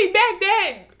fucking paid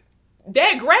back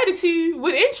that gratitude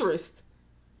with interest.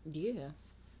 Yeah.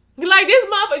 Like, this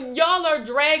motherfucker, y'all are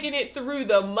dragging it through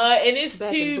the mud and it's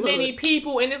too many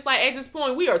people and it's like, at this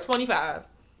point, we are 25.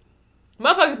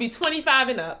 Motherfuckers be 25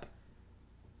 and up.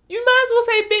 You might as well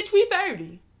say, bitch, we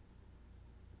 30.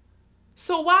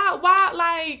 So why,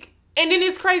 like, and then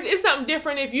it's crazy. It's something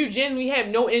different if you genuinely have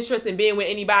no interest in being with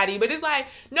anybody. But it's like,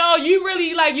 no, you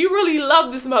really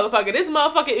love this motherfucker. This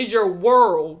motherfucker is your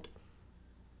world.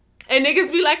 And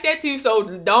niggas be like that too. So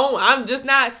I'm just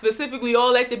not specifically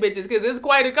all at the bitches. Because there's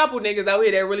quite a couple niggas out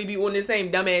here that really be on the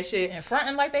same dumbass shit. And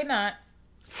fronting like they not.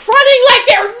 Fronting like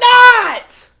they're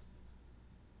not!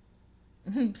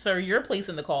 Sir, you're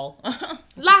placing the call.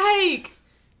 Like,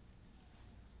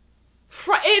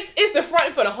 it's the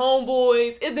front for the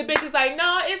homeboys. It's the bitches like,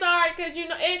 no, it's alright, cause you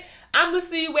know, I'ma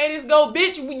see where this go.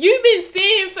 Bitch, you've been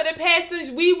seeing for the past since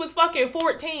we was fucking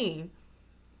 14.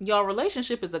 Y'all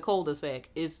relationship is a cul-de-sac.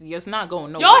 It's not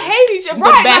going nowhere. Y'all hate each other,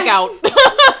 right? Back out.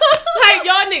 Like,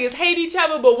 y'all niggas hate each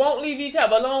other but won't leave each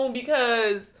other alone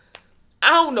because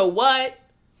I don't know what.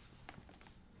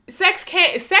 Sex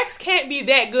can't be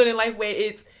that good in life where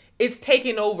it's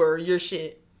taking over your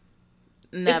shit.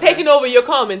 Never. It's taking over your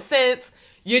common sense,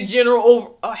 your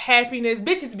general happiness.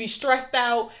 Bitches be stressed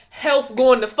out, health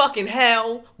going to fucking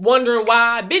hell, wondering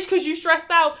why. Bitch, cause you stressed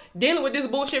out dealing with this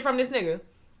bullshit from this nigga.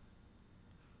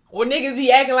 Or niggas be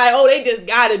acting like, oh, they just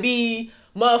gotta be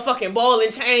motherfucking ball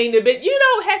and chain. Bitch, you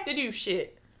don't have to do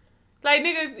shit. Like,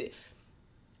 niggas,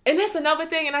 and that's another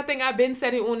thing, and I think I've been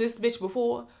said it on this bitch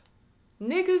before.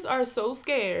 Niggas are so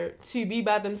scared to be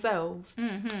by themselves.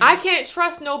 Mm-hmm. I can't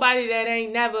trust nobody that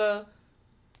ain't never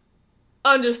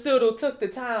understood or took the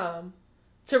time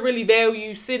to really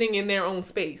value sitting in their own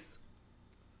space.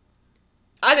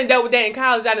 I done dealt with that in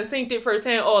college. I done seen it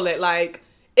firsthand, all that. Like,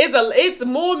 it's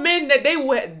more men that they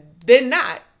would than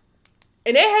not.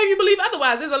 And they have you believe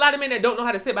otherwise. There's a lot of men that don't know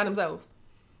how to sit by themselves.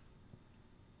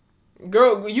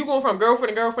 Girl, you going from girlfriend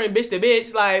to girlfriend, bitch to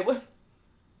bitch. Like, what?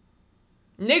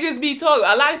 Niggas be talking.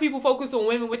 A lot of people focus on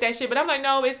women with that shit, but I'm like,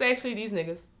 no, it's actually these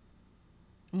niggas.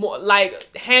 More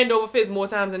like hand over fist more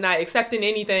times than not, accepting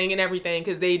anything and everything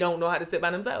because they don't know how to sit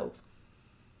by themselves.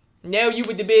 Now you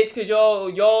with the bitch because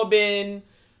y'all been,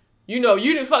 you know,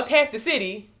 you done fucked half the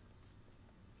city.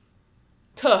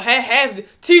 Half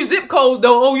 2 zip codes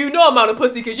don't owe you no amount of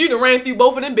pussy because you done ran through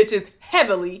both of them bitches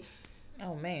heavily.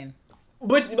 Oh man.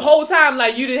 But the whole time,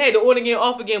 like, you done had to on again,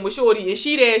 off again with shorty, and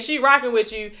she there, she rocking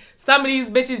with you. Some of these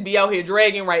bitches be out here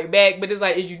dragging right back, but it's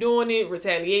like, is you doing it?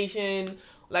 Retaliation?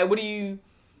 Like, what we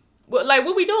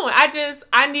doing?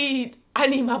 I need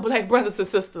my black brothers and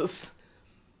sisters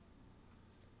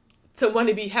to want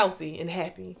to be healthy and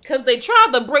happy. Because they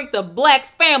tried to break the black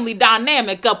family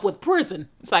dynamic up with prison.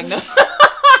 It's like, no.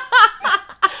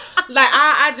 Like,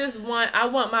 I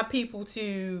want my people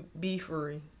to be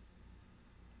free.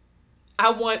 I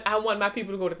want my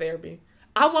people to go to therapy.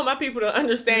 I want my people to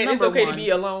understand it's okay to be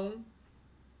alone.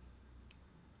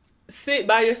 Sit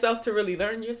by yourself to really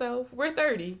learn yourself. We're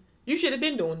 30. You should have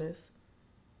been doing this.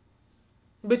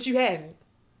 But you haven't.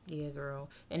 Yeah, girl.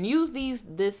 And use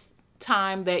this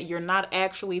time that you're not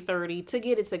actually 30 to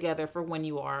get it together for when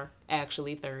you are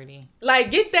actually 30.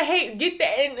 Like, you don't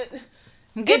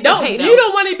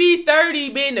want to be 30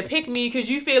 being the pick me because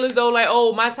you feel as though like,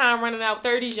 oh, my time running out,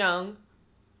 30's young.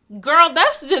 Girl,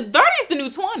 that's just 30's the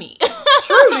new 20.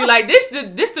 Truly, like this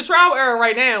the trial era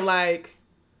right now. Like,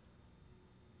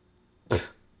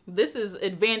 this is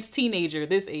advanced teenager,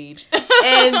 this age.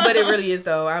 But it really is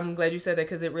though. I'm glad you said that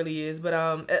because it really is.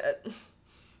 But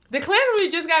the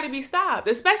clownery just got to be stopped,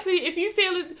 especially if you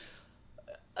feel it.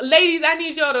 ladies, I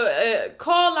need y'all to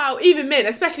call out, even men,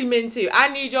 especially men too. I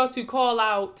need y'all to call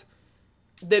out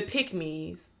the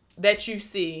pick-me's that you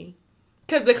see.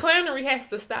 Because the clownery has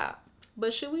to stop.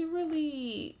 But should we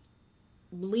really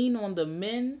lean on the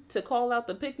men to call out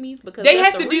the pick-me's? Because they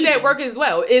have to do that work as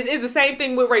well. It's the same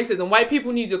thing with racism. White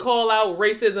people need to call out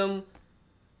racism.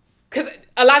 Because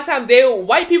a lot of times,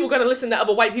 white people going to listen to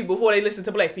other white people before they listen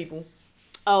to black people.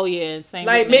 Oh, yeah. Same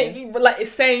like,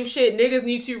 same shit. Niggas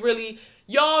need to really...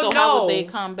 Y'all know. So how would they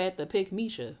combat the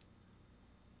pick-misha?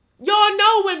 Y'all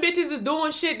know when bitches is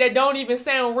doing shit that don't even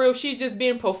sound real. She's just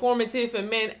being performative for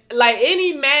men. Like,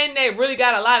 any man that really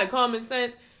got a lot of common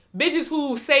sense, bitches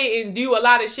who say and do a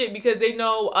lot of shit because they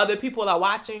know other people are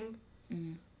watching.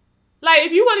 Mm. Like,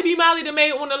 if you want to be Molly the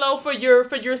maid on the low for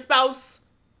your spouse,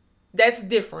 that's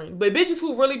different. But bitches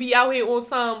who really be out here on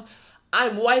some,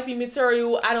 I'm wifey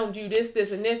material, I don't do this,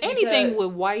 and this. Anything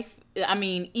with wifey,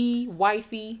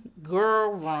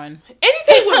 girl, run.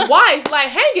 Anything with wife, like,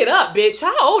 hang it up, bitch.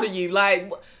 How old are you?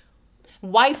 Like,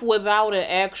 wife without an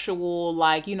actual,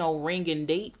 like, ring and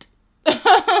date.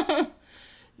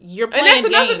 You're playing and that's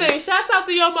another games. thing. Shouts out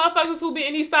to y'all motherfuckers who be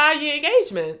in these 5-year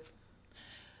engagements.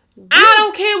 I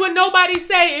don't care what nobody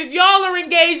say. If y'all are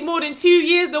engaged more than 2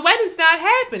 years, the wedding's not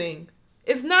happening.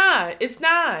 It's not.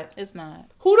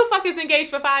 Who the fuck is engaged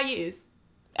for 5 years?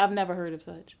 I've never heard of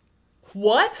such.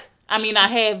 What? I mean, I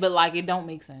have, but like, it don't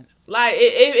make sense. Like,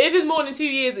 if it's more than 2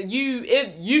 years,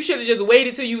 you should have just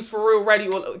waited till you was for real ready.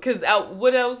 Because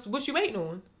what else? What you waiting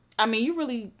on? I mean, you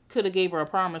really could have gave her a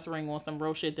promise ring on some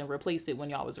real shit, then replaced it when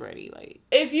y'all was ready. Like,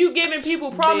 if you giving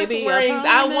people promise rings,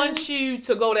 I want you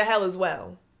to go to hell as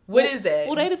well. What is that?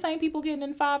 Well, they the same people getting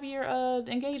in 5-year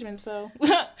engagement, so.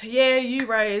 Yeah, you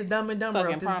right. It's Dumb and Dumber.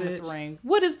 Fucking promise bitch. Ring.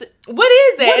 What is that? And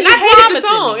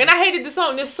I hated the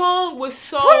song. The song was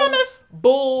so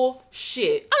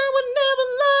bullshit. I would never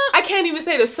love. I can't even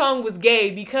say the song was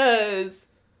gay because.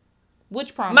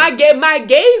 Which promise? My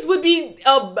gays would be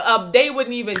they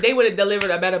would have delivered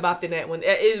a better bop than that one.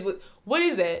 What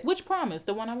is that? Which promise?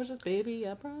 The one I was just baby,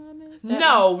 I promise.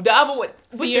 No, the other one.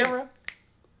 Sierra.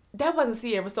 That wasn't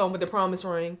Sierra's song with the promise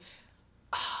ring.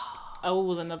 Oh, it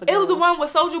was another girl. It was the one where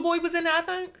Soulja Boy was in there, I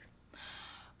think.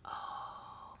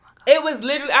 Oh my god. It was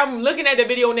literally, I'm looking at the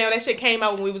video now. That shit came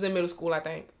out when we was in middle school, I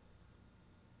think.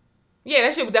 Yeah,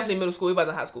 that shit was definitely middle school. It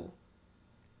wasn't high school.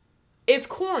 It's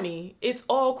corny. It's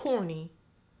all corny.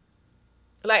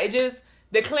 Like,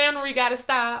 the clownery gotta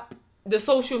stop. The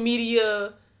social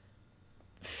media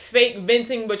fake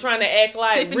venting but trying to act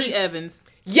like Tiffany Evans.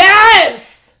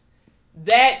 Yes!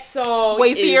 That song.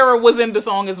 Wait, Sierra was in the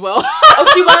song as well. Oh,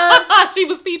 she was? She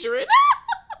was featuring.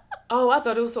 Oh, I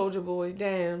thought it was Soulja Boy.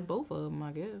 Damn. Both of them,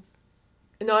 I guess.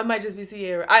 No, it might just be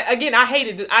Sierra. I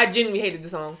genuinely hated the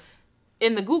song.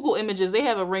 In the Google images, they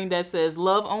have a ring that says,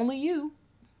 "Love only you."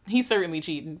 He's certainly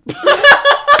cheating. Not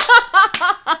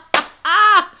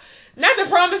the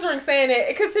promise ring saying that.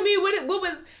 Because to me, what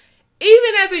was...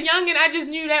 Even as a youngin', I just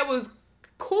knew that was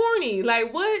corny.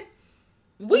 Like, what...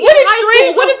 What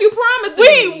is you promising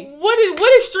me?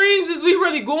 What extremes is we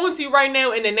really going to right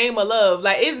now in the name of love?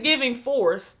 Like, it's giving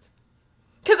forced.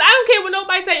 Because I don't care what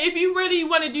nobody say. If you really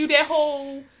want to do that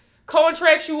whole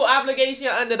contractual obligation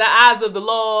under the eyes of the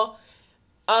law,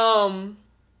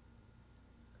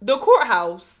 the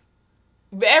courthouse,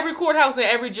 every courthouse in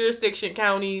every jurisdiction,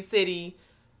 county, city,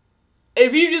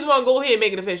 if you just want to go ahead and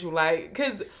make it official, like,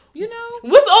 because,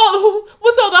 what's all the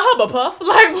hubba puff?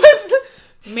 Like, what's the...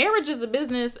 Marriage is a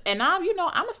business, and I'm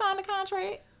gonna sign the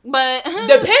contract, but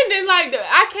depending, like,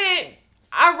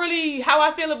 how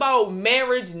I feel about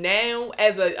marriage now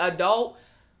as an adult.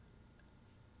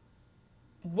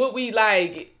 What we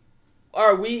like,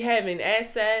 are we having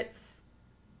assets?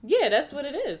 Yeah, that's what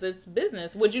it is. It's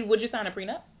business. Would you sign a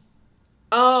prenup?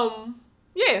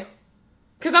 Yeah,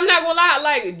 cause I'm not gonna lie,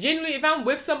 like, genuinely, if I'm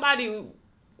with somebody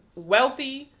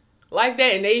wealthy like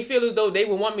that, and they feel as though they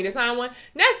would want me to sign one,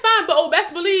 that's fine. But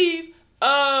best believe,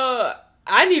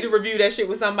 I need to review that shit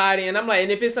with somebody, and I'm like,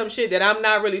 and if it's some shit that I'm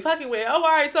not really fucking with, all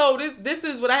right, so this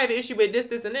is what I have an issue with, this,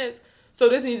 and this, so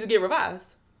this needs to get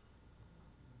revised.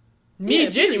 Me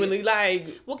genuinely,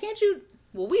 like, well, can't you?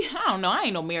 Well, I don't know. I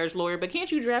ain't no marriage lawyer, but can't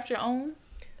you draft your own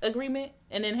agreement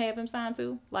and then have him sign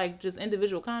too, like just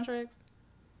individual contracts?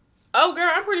 Oh,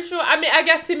 girl, I'm pretty sure. I mean, I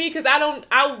guess to me, because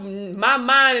my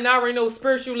mind, and I already know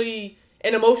spiritually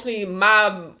and emotionally,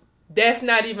 that's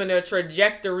not even a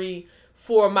trajectory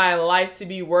for my life to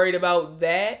be worried about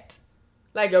that.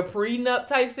 Like a prenup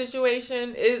type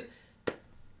situation is.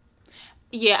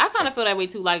 Yeah, I kind of feel that way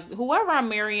too. Like, whoever I'm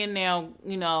marrying now,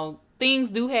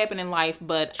 things do happen in life,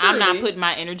 but I'm not putting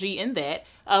my energy in that.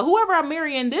 Whoever I'm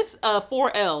marrying, this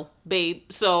 4L, babe.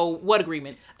 So what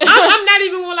agreement? I'm not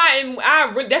even gonna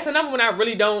lie, and that's another one I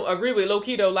really don't agree with, low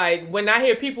key though. Like when I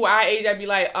hear people our age, I be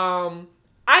like,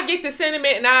 I get the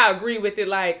sentiment and I agree with it.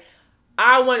 Like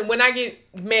I want, when I get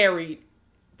married,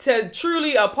 to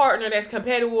truly a partner that's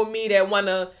compatible with me, that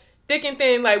wanna thick and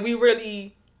thin, like we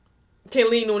really can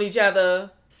lean on each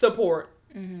other, support,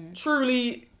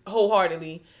 truly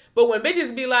wholeheartedly. But when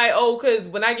bitches be like, oh, cause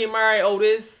when I get married, oh,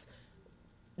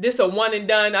 this a one and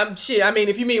done. I'm shit. I mean,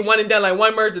 if you mean one and done, like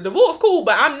one merge, the divorce, cool.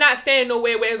 But I'm not staying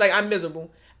nowhere where it's like I'm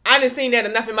miserable. I didn't seen that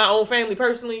enough in my own family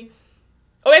personally.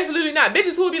 Oh, absolutely not.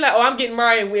 Bitches who would be like, oh, I'm getting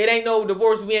married, it ain't no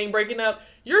divorce, we ain't breaking up.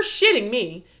 You're shitting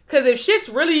me. Cause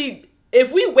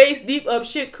if we waist deep up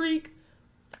shit creek,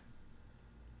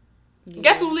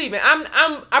 guess who's leaving?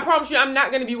 I promise you, I'm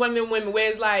not gonna be one of them women where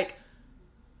it's like,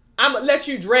 I'm gonna let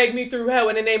you drag me through hell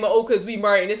in the name of, oh, cause we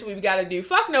married and this is what we gotta do.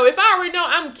 Fuck no. If I already know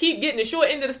I'm keep getting the short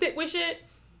end of the stick with shit.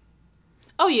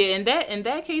 Oh yeah, in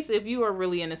that case, if you are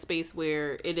really in a space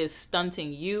where it is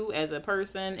stunting you as a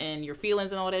person and your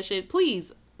feelings and all that shit,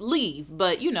 please leave.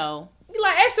 But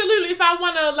like absolutely, if I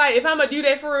wanna, like, if I'm gonna do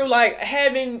that for real, like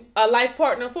having a life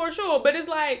partner for sure. But it's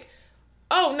like,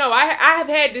 oh no, I have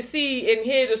had to see and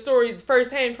hear the stories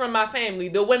firsthand from my family,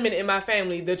 the women in my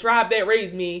family, the tribe that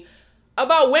raised me,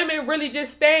 about women really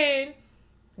just staying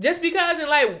just because, and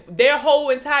like their whole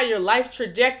entire life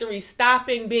trajectory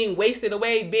stopping, being wasted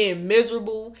away, being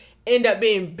miserable, end up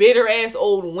being bitter ass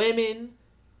old women,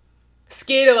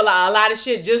 scared of a lot of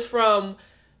shit just from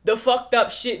the fucked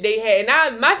up shit they had.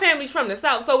 And my family's from the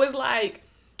South, so it's like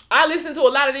I listen to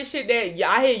a lot of this shit that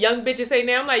I hear young bitches say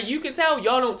now. I'm like, you can tell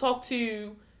y'all don't talk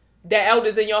to the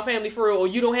elders in your family for real, or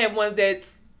you don't have ones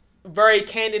that's very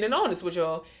candid and honest with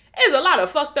y'all. There's a lot of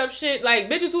fucked up shit. Like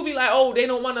bitches who be like, oh, they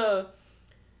don't wanna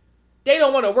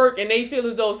work, and they feel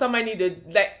as though somebody need to,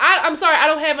 like, I'm sorry, I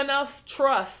don't have enough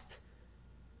trust.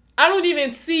 I don't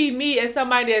even see me as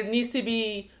somebody that needs to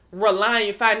be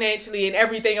reliant financially and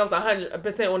everything else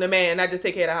 100% on the man, and I just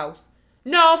take care of the house.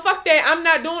 No, fuck that. I'm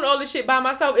not doing all this shit by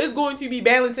myself. It's going to be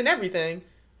balancing everything.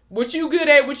 What you good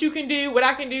at, what you can do, what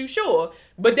I can do, sure.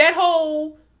 But that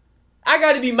whole, I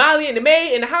gotta be Molly and the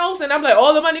maid in the house, and I'm like,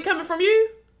 all the money coming from you?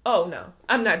 Oh, no.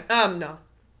 I'm not. No.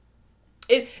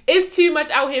 It's too much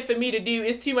out here for me to do.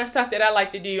 It's too much stuff that I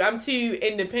like to do. I'm too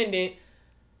independent.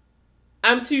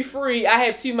 I'm too free. I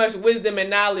have too much wisdom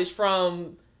and knowledge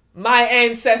from my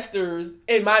ancestors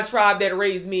and my tribe that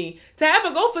raised me to ever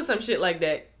go for some shit like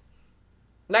that.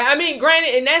 Like, I mean,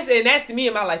 granted, and that's me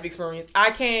in my life experience.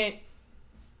 A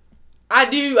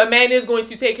man is going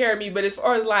to take care of me, but as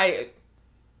far as like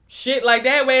shit like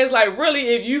that, where it's like,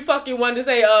 really, if you fucking want to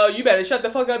say, you better shut the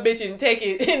fuck up, bitch, and take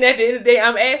it, and at the end of the day,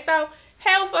 I'm assed out,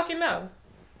 hell fucking no.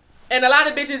 And a lot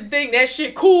of bitches think that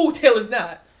shit cool till it's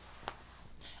not.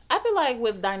 I feel like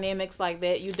with dynamics like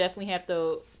that, you definitely have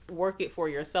to work it for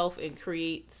yourself and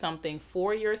create something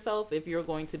for yourself if you're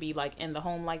going to be like in the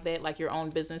home like that, like your own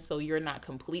business, so you're not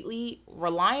completely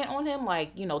reliant on him.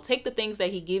 Like, take the things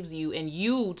that he gives you and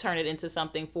you turn it into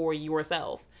something for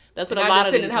yourself. That's what a lot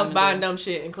of sit in the house buying dumb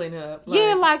shit and clean up. Like,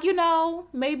 yeah, like,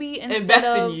 maybe instead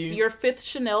of your 5th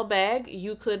Chanel bag,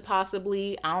 you could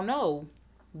possibly, I don't know,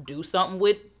 do something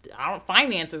with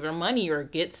finances or money, or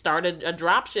get started a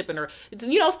drop shipping, or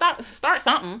start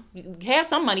something. Have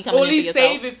some money coming in for yourself. Or at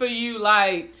least save it for you,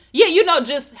 like, yeah,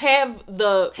 just have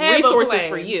the resources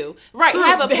for you, right? True.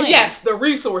 Have a plan. Yes, the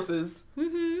resources.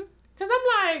 Mm-hmm. Because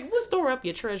I'm like, store up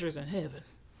your treasures in heaven.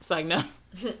 It's like, no.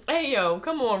 Hey yo,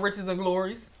 come on, riches and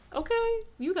glories. Okay,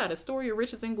 you gotta store your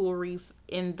riches and glories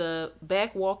in the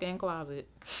back walk-in closet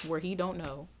where he don't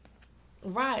know.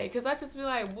 Right, because I just be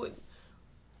like, what?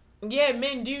 Yeah,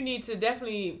 men do need to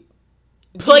definitely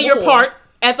play your part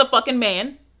as a fucking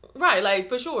man. Right, like,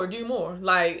 for sure, do more.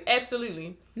 Like,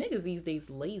 absolutely. Niggas these days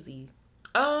lazy.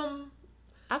 I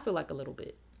feel like a little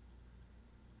bit.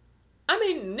 I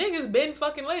mean, niggas been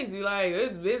fucking lazy. Like,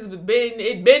 it's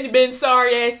been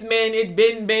sorry ass men. It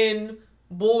been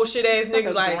bullshit ass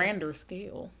niggas. Like a grander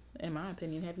scale, in my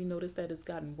opinion. Have you noticed that it's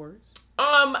gotten worse?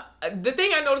 The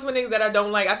thing I notice with niggas that I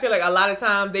don't like, I feel like a lot of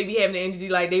times they be having the energy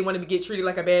like they want to get treated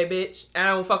like a bad bitch. And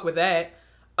I don't fuck with that.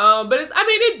 But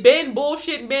it's been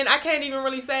bullshit. I can't even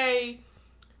really say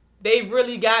they've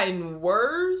really gotten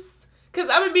worse. Cause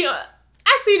I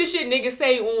see the shit niggas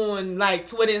say on like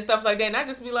Twitter and stuff like that, and I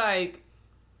just be like,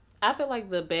 I feel like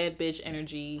the bad bitch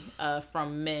energy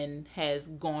from men has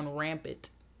gone rampant.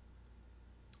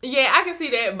 Yeah, I can see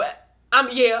that, but I'm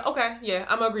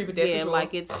gonna agree with that. Yeah, for sure.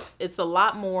 Like it's a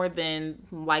lot more than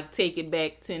like take it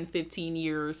back 10, 15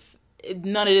 years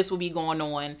none of this will be going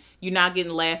on. You're not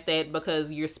getting laughed at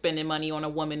because you're spending money on a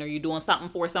woman or you're doing something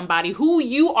for somebody who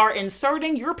you are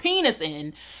inserting your penis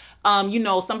in.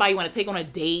 Somebody want to take on a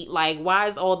date. Like, why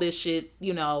is all this shit,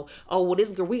 oh, well,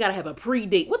 this girl, we got to have a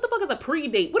pre-date. What the fuck is a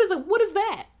pre-date? What is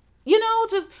that?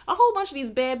 Just a whole bunch of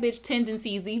these bad bitch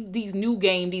tendencies, these new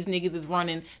game these niggas is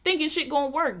running, thinking shit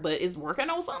gonna work, but it's working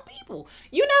on some people.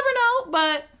 You never know,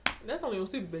 but... That's only on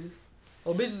stupid bitches.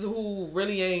 Or bitches who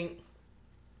really ain't...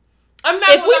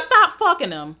 If we stop fucking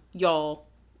them, y'all,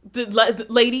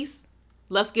 ladies,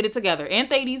 let's get it together. And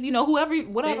ladies, whoever,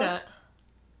 whatever. They're not.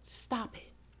 Stop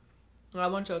it. I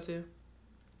want y'all to.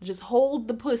 Just hold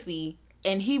the pussy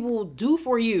and he will do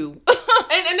for you.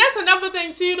 and that's another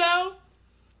thing too, though.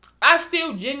 I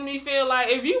still genuinely feel like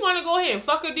if you want to go ahead and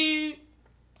fuck a dude,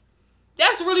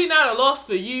 that's really not a loss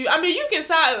for you. I mean, you can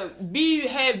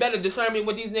have better discernment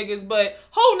with these niggas, but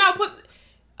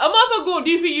a motherfucker gonna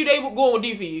do for you, they will go and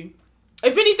do for you.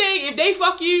 If anything, if they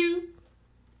fuck you,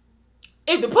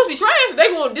 if the pussy trash, they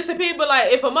gonna disappear. But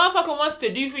like, if a motherfucker wants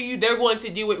to do for you, they're going to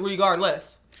do it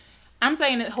regardless. I'm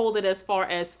saying hold it as far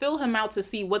as fill him out to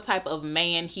see what type of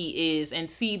man he is and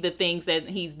see the things that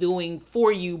he's doing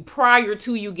for you prior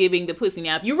to you giving the pussy.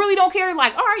 Now, if you really don't care,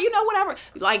 like, all right, whatever.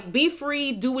 Like, be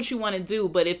free, do what you want to do.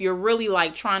 But if you're really,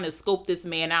 like, trying to scope this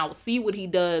man out, see what he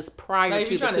does prior to the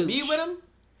cooch. Like, you trying to be with him?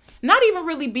 Not even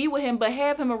really be with him, but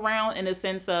have him around in a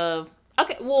sense of,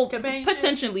 okay, well,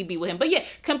 potentially be with him. But yeah,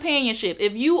 companionship.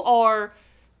 If you are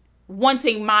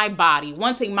wanting my body,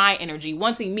 wanting my energy,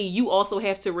 wanting me, you also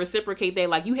have to reciprocate that.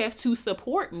 Like, you have to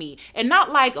support me. And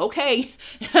not like, okay,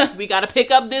 we got to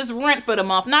pick up this rent for the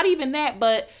month. Not even that,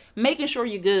 but making sure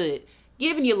you're good.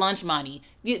 Giving you lunch money.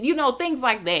 Things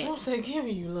like that. Don't say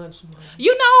giving you lunch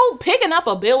money. Picking up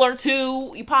a bill or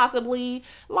two, possibly.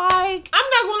 Like, I'm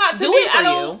not going to lie to do me. it for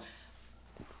you.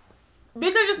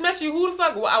 Bitch, I just met you. Who the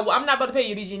fuck? I'm not about to pay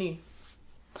your BG&E.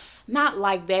 Not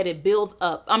like that. It builds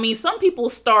up. I mean, some people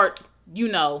start,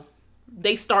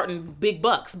 they start in big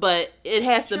bucks, but it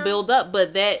has to build up.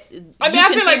 But that, I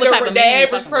feel like the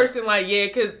average person, like, yeah,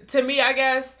 because to me, I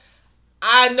guess,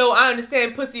 I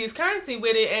understand pussy is currency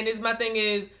with it, and my thing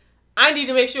is, I need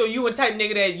to make sure you a type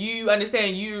nigga that you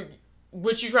understand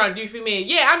what you trying to do for me.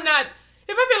 Yeah, I'm not,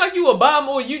 if I feel like you a bum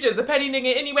or you just a petty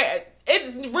nigga anyway,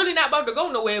 it's really not about to go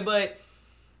nowhere, but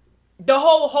the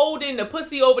whole holding the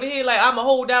pussy over the head, like, I'm a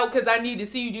hold out because I need to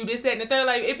see you do this, that, and the third.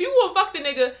 Like, if you want to fuck the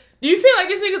nigga, do you feel like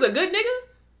this nigga's a good nigga?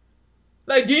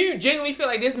 Like, do you genuinely feel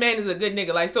like this man is a good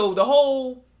nigga? Like, so the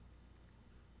whole,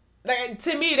 like,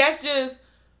 to me, that's just,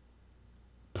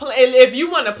 if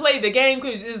you want to play the game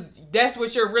because that's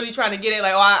what you're really trying to get at,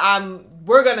 like,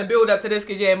 we're going to build up to this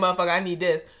because, yeah, motherfucker, I need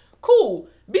this. Cool.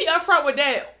 Be upfront with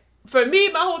that. For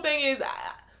me, my whole thing is,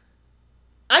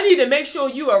 I need to make sure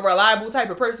you a reliable type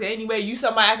of person anyway. You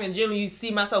somebody I can generally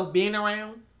see myself being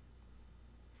around.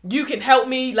 You can help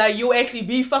me. Like, you'll actually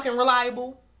be fucking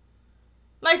reliable.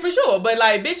 Like, for sure. But,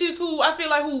 like, bitches who, I feel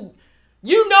like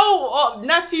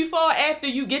not too far after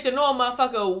you get to know a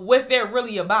motherfucker what they're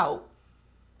really about.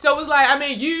 So, it's like, I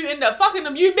mean, you end up fucking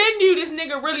them. You been knew this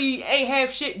nigga really ain't have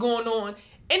shit going on.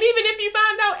 And even if you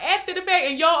find out after the fact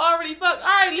and y'all already fucked, all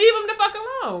right, leave him the fuck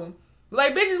alone.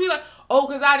 Like, bitches be like, oh,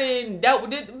 because I didn't dealt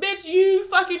with this. Bitch, you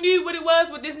fucking knew what it was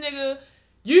with this nigga.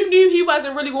 You knew he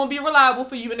wasn't really going to be reliable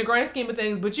for you in the grand scheme of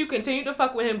things, but you continued to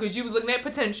fuck with him because you was looking at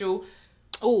potential.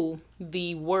 Oh,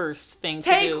 the worst thing to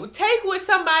do. Take what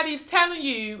somebody's telling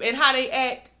you and how they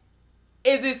act.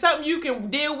 Is it something you can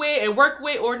deal with and work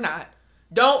with or not?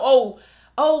 Don't,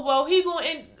 well, he going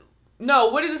to... No,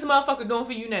 what is this motherfucker doing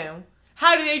for you now?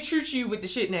 How do they treat you with the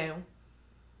shit now?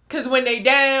 Because when they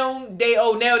down,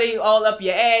 now they all up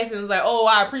your ass and it's like, oh,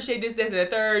 I appreciate this, and the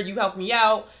third, you helped me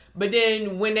out. But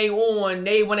then when they on,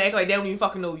 they want to act like they don't even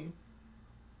fucking know you.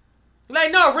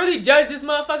 Like, no, really judge this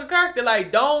motherfucker character.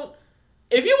 Like, don't,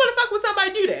 if you want to fuck with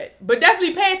somebody, do that. But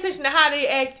definitely pay attention to how they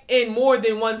act in more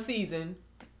than one season.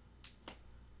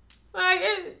 Like,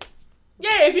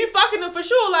 yeah, if you fucking them for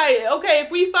sure, like, okay,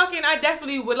 if we fucking, I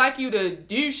definitely would like you to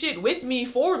do shit with me,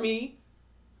 for me,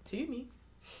 to me.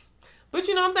 But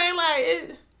you know what I'm saying?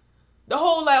 Like, the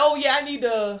whole, like, oh, yeah, I need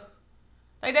to...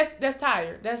 Like, that's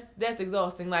tired. That's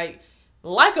exhausting. Like a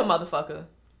motherfucker.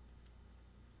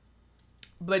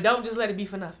 But don't just let it be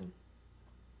for nothing.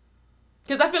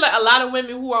 Because I feel like a lot of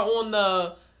women who are on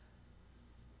the...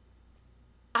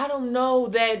 I don't know,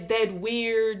 that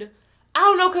weird... I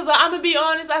don't know, because I'm going to be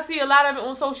honest, I see a lot of it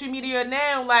on social media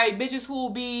now. Like, bitches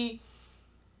who be...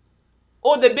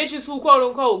 Or the bitches who,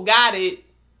 quote-unquote, got it.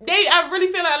 I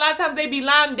really feel like a lot of times they be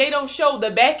lying. They don't show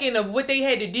the back end of what they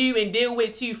had to do and deal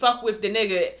with to fuck with the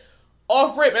nigga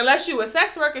off rip. Unless you a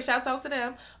sex worker, shouts out to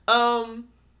them.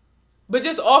 But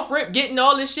just off rip, getting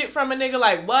all this shit from a nigga,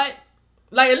 like, what?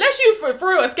 Like, unless you for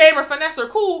real a scammer, finesse are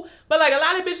cool. But like a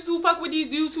lot of bitches who fuck with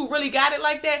these dudes who really got it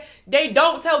like that, they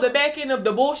don't tell the back end of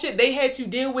the bullshit they had to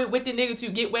deal with the nigga to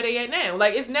get where they at now.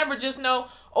 Like, it's never just no,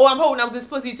 oh, I'm holding up this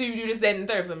pussy till you do this, that, and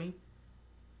the third for me.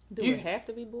 Do it have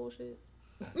to be bullshit?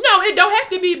 No, it don't have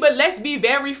to be, but let's be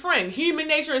very frank. Human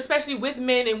nature, especially with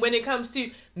men, and when it comes to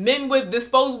men with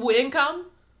disposable income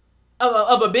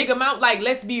of a big amount, like,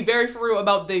 let's be very for real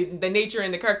about the nature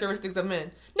and the characteristics of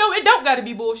men. No, it don't gotta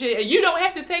be bullshit, and you don't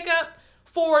have to take up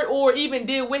for it or even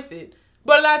deal with it.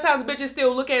 But a lot of times bitches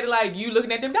still look at it like you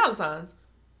looking at them dollar signs.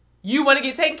 You want to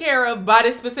get taken care of by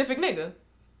this specific nigga.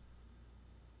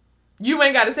 You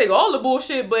ain't got to take all the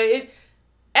bullshit, but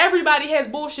everybody has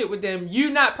bullshit with them. You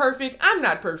not perfect, I'm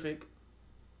not perfect.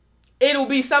 It'll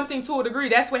be something to a degree.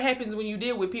 That's what happens when you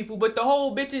deal with people. But the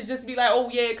whole bitches just be like, oh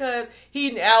yeah, cause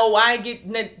I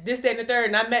get this, that, and the third,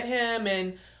 and I met him,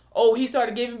 and oh, he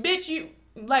started giving, bitch, you,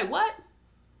 like, what?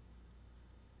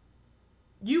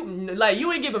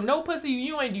 You ain't give him no pussy,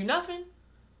 you ain't do nothing?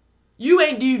 You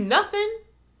ain't do nothing?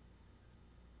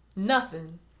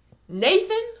 Nothing.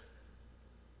 Nathan?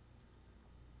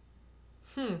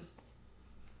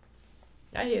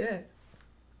 I hear that.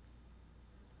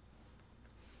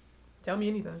 Tell me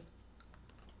anything.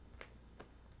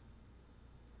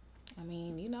 I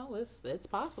mean, you know, it's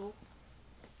possible.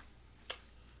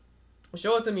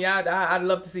 Show it to me. I'd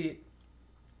love to see it.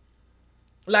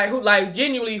 Like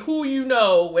genuinely who you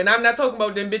know, and I'm not talking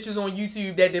about them bitches on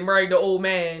YouTube that they married the old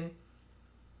man.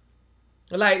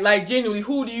 Like genuinely,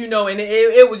 who do you know? And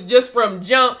it was just from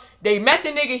jump. They met the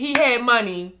nigga, he had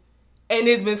money, and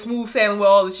it's been smooth sailing with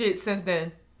all the shit since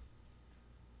then.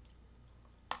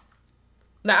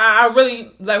 Now I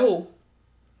really like who.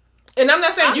 And I'm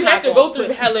not saying you have to go through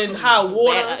hell and high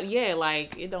water. Yeah,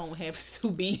 like, it don't have to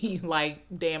be like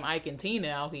damn Ike and Tina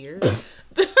out here.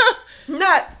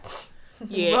 Not.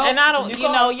 Yeah, well, and I don't,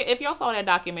 you know, if y'all saw that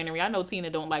documentary, I know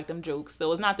Tina don't like them jokes,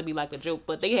 so it's not to be like a joke,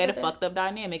 but they had a fucked up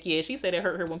dynamic. Yeah, she said it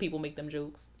hurt her when people make them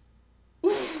jokes.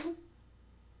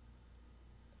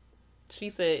 She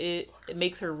said it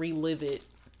makes her relive it,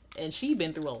 and she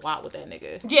been through a lot with that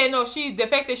nigga. Yeah, no, the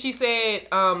fact that she said,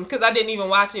 because I didn't even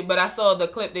watch it, but I saw the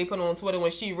clip they put on Twitter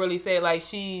when she really said, like,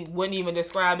 she wouldn't even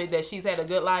describe it, that she's had a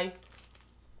good life.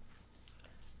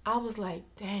 I was like,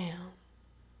 damn.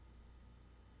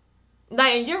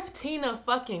 Like, and you're Tina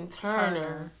fucking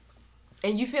Turner,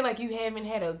 and you feel like you haven't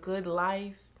had a good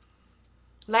life.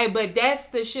 Like, but that's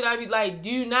the shit I be like,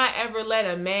 do not ever let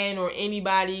a man or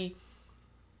anybody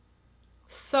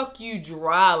suck you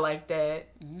dry like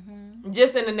that. Mm-hmm.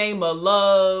 Just in the name of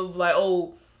love. Like,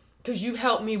 oh, because you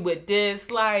helped me with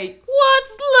this. Like,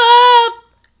 what's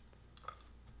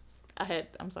love?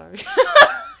 I'm sorry.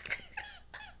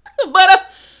 But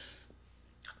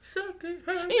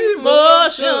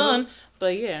emotion.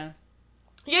 But yeah.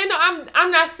 Yeah, no,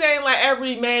 I'm not saying like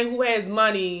every man who has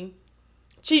money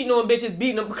cheating on bitches,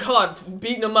 beating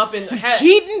them up and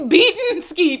cheating, beating,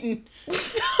 skeeting.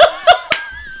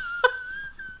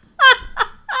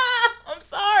 I'm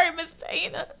sorry, Miss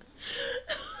Tina.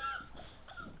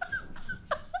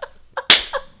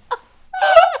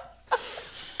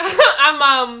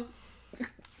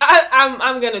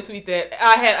 I'm gonna tweet that.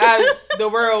 The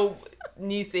world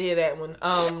needs to hear that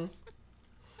one.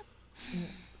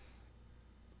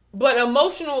 But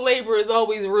emotional labor is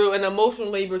always real, and emotional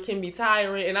labor can be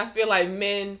tiring. And I feel like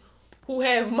men who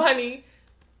have money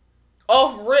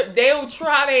off rip, they'll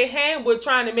try their hand with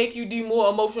trying to make you do more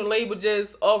emotional labor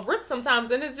just off rip sometimes.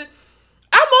 And it's just,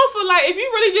 I'm all for like, if you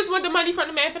really just want the money from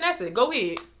the man, finesse it. Go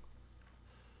ahead.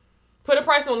 Put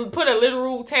a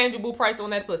literal, tangible price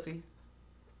on that pussy.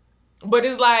 But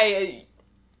it's like,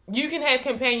 you can have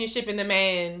companionship in the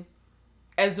man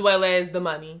as well as the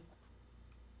money.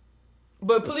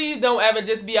 But please don't ever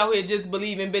just be out here just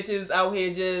believing bitches out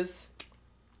here just...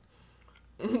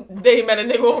 They met a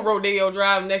nigga on Rodeo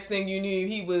Drive. Next thing you knew,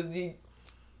 he was the...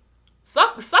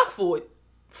 Suck for it.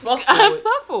 Fuck for it.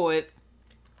 Fuck for it.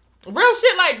 Real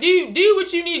shit, like, do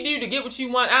what you need to do to get what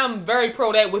you want. I'm very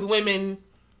pro that with women,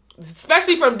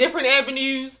 especially from different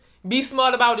avenues. Be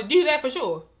smart about it. Do that for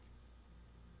sure.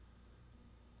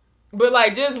 But,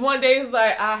 like, just one day, it's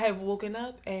like, I have woken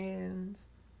up and...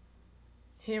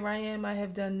 Here I am, I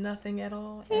have done nothing at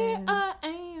all. Here I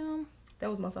am. That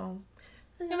was my song.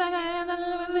 If I got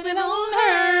nothing on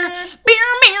her.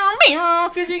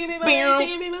 Cause she give me my love, she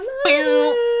give me my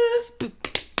love.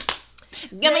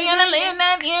 Got me on a land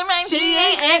that year, man. She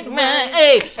ain't acting right.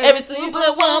 Hey, every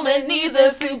superwoman needs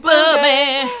a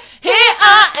superman. Here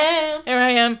I am. Here I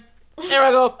am. Here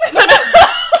I go.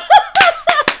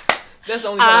 That's the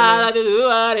only time. I do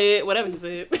it. Whatever you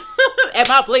said. At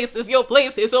my place, it's your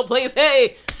place, it's your place,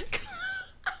 hey.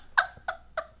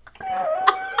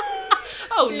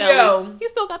 Oh, no. Yo. You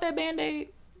still got that Band-Aid?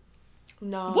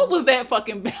 No. What was that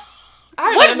fucking...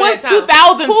 I what remember was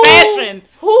that 2000s fashion?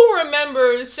 Who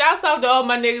remembers? Shouts out to all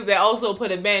my niggas that also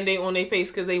put a Band-Aid on their face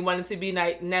because they wanted to be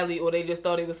Nelly or they just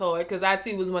thought it was hard. Because I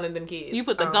too was one of them kids. You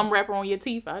put the gum wrapper on your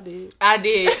teeth? I did. I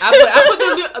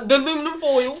put the aluminum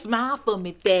foil. Smile for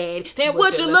me, Dad. Then What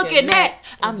what you you looking looking at? at?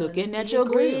 I'm looking at your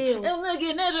grill. I'm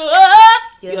looking at your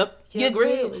Yep, your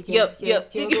grill. Yep,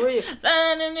 your grill.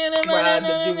 Ride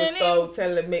the jewelry store,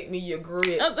 tell her make me your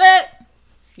grill.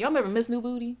 Y'all remember Miss New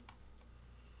Booty?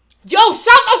 Yo,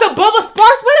 shout out to Bubba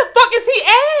Sparks. Where the fuck is he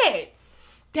at?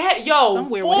 That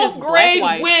Somewhere with his 4th black grade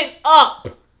wife. went up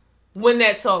when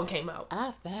that song came out.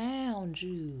 I found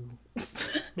you.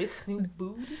 Miss New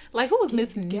Booty. Like, who was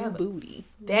Miss New together. Booty?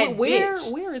 That where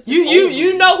bitch. Where is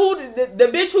You know who the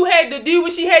bitch who had to do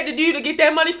what she had to do to get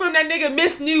that money from that nigga?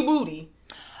 Miss New Booty.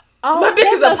 Oh, My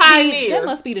bitch is a pioneer. That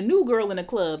must be the new girl in the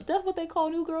club. That's what they call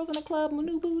new girls in the club,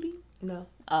 New Booty. No.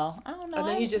 Oh, I don't know. I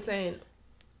think he's just saying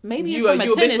maybe you it's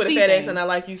from a bitch with a fat thing. ass and I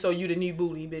like you, so you the new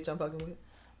booty bitch I'm fucking with.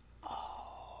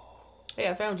 Oh. Hey,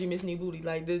 I found you, Miss New Booty.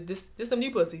 Like this some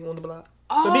new pussy on the block.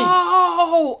 For me.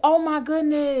 Oh my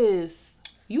goodness.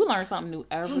 You learn something new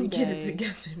every day. Get it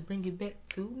together and bring it back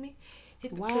to me.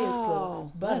 Hit the Players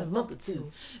Club. About a month or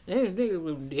two. Get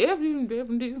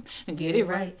it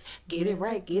right. Get it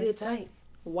right. Get it tight.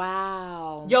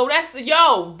 Wow.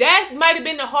 That might have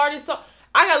been the hardest song.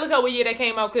 I gotta look up what year that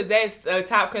came out because that's a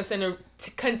top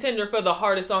contender for the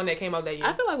hardest song that came out that year.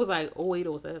 I feel like it was like 08,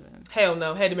 07. Hell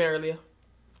no, had to be earlier.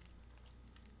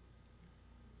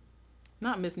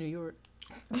 Not Miss New York.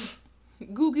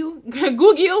 Google,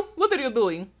 what are you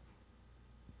doing?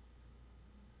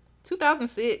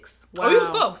 2006. Wow. Oh, you was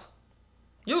close.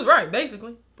 You was right,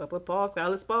 basically. Papa Parks,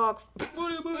 Alice Sparks.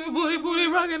 Booty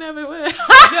rocking everywhere. Yo,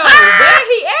 where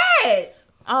he at?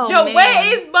 Oh, yo, man.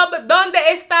 where is Bubba? ¿Dónde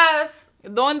estás?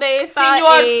 ¿Dónde está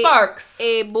Señor Sparks?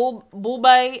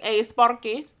 Bubay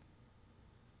Sparky?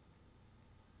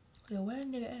 Yo, where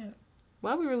that nigga at?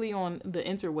 Why are we really on the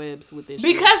interwebs with this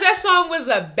Because that song was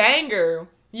a banger.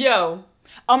 Yo.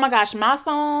 Oh my gosh, my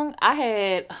song, I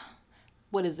had,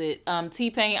 what is it?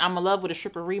 T-Pain, I'm in Love with a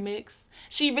Stripper remix.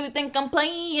 She really think I'm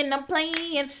playing.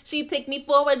 She take me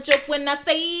for a joke when I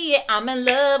say it. I'm in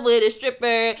love with a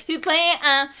stripper. He's playing,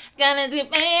 gonna do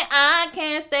man. I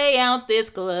can't stay out this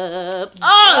club.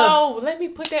 Oh, let me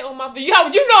put that on my video. Yo,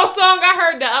 you know a song I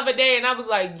heard the other day and I was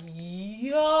like,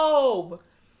 yo.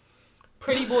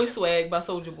 Pretty Boy Swag by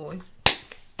Soulja Boy.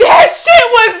 That shit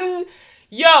was,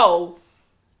 yo.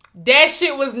 That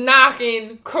shit was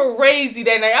knocking crazy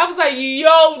that night. I was like,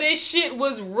 yo, this shit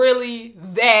was really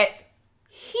that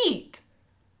heat.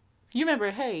 You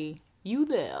remember, hey, you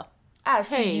there? I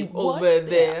see you over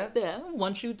there. I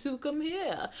want you to come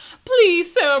here.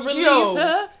 Please, sir, release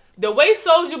her. The way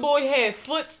Soulja Boy had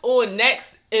foots on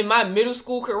necks in my middle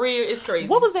school career is crazy.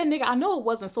 What was that nigga? I know it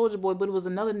wasn't Soulja Boy, but it was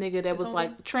another nigga that was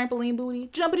like trampoline booty.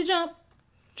 Jumpity jump.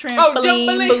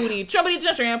 Trampoline booty. Jumpity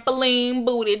jump. Trampoline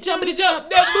booty. Jumpity jump.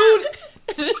 That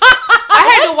booty. I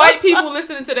had the white people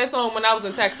listening to that song when I was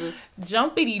in Texas.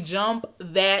 Jumpity jump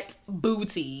that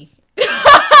booty.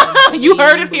 You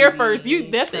heard it here first.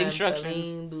 That's the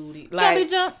instructions. Booty. Like, jumpity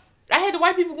jump. I had the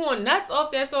white people going nuts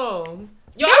off that song.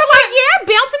 Yo, I was like, yeah,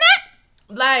 bouncing it.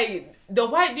 Like, the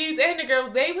white dudes and the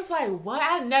girls, they was like, what?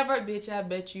 I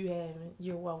bet you haven't.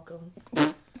 You're welcome.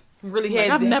 Really had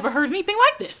I've never heard anything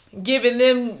like this. Giving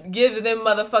them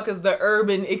motherfuckers the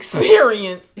urban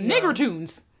experience. Nigger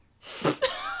tunes.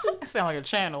 That sound like a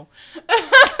channel.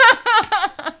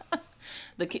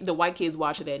 The white kids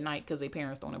watch it at night because their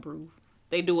parents don't approve.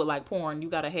 They do it like porn. You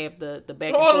gotta have the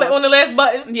back and forth. On the last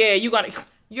button. Yeah, you gotta.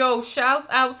 Yo, shouts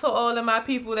out to all of my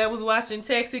people that was watching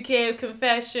Taxi Cab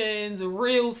Confessions,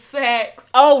 Real Sex.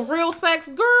 Oh, Real Sex,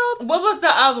 girl. What was the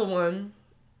other one?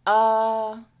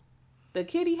 The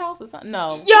Kitty House or something?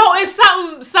 No. Yo, it's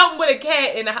something with a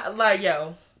cat and like,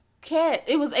 yo. Cat.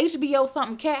 It was HBO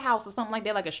something, Cat House or something like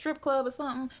that, like a strip club or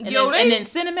something. And yo, then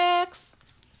Cinemax.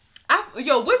 Which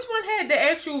one had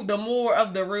the more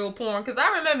of the real porn? Because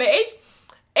I remember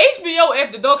HBO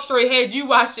After Dark Straight had you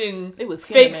watching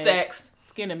fake sex.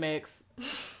 Skinemax.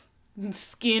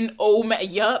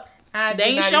 Yup. They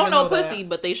ain't show no pussy,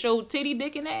 but they show titty,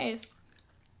 dick, and ass.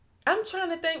 I'm trying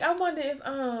to think. I wonder if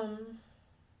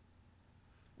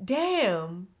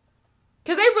damn.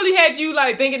 Cause they really had you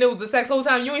like thinking it was the sex the whole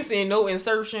time. You ain't seeing no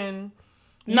insertion.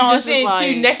 You just seeing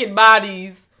two naked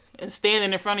bodies. And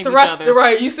standing in front of each other.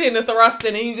 Right. You seeing the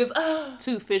thrusting and you just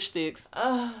two fish sticks.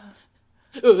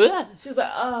 She's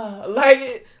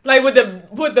like with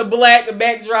the black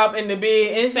backdrop in the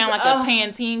bed, and sound like a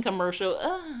Pantene commercial.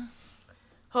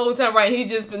 Whole time, right? He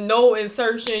just no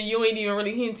insertion. You ain't even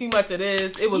really hearing too much of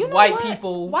this. It was white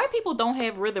people. White people don't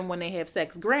have rhythm when they have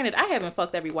sex. Granted, I haven't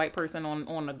fucked every white person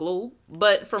on the globe,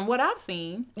 but from what I've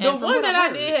seen, the one that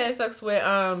I did have sex with,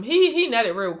 he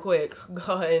nutted real quick.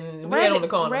 And we had on the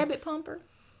corner. Rabbit pumper.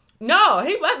 No,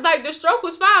 he was like the stroke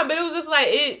was fine, but it was just like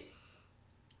it.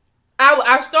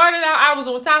 I started out. I was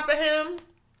on top of him.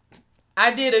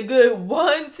 I did a good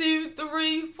 1, 2,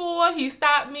 3, 4. He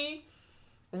stopped me.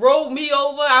 Rolled me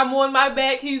over. I'm on my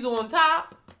back. He's on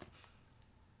top.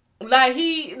 Like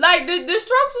the strokes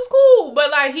was cool,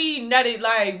 but like he nutted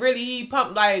like really he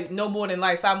pumped like no more than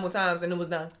like 5 more times and it was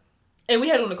done. And we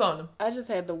had on the condom. I just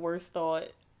had the worst thought.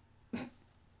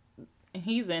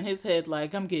 He's in his head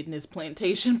like I'm getting this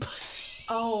plantation pussy.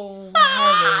 Oh,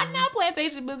 not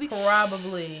plantation pussy.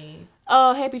 Probably.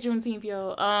 Oh, happy Juneteenth,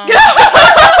 yo.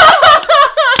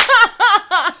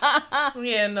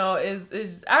 Yeah, no,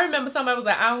 it's. I remember somebody was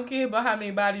like, I don't care about how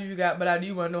many bodies you got, but I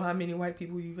do want to know how many white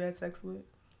people you've had sex with.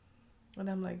 And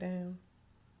I'm like, damn.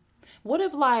 What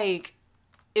if like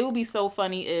it would be so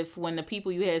funny if when the people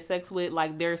you had sex with,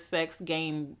 like their sex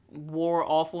game wore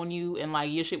off on you and like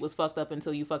your shit was fucked up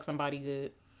until you fuck somebody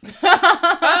good.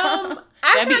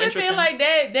 I kind of feel like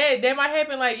that might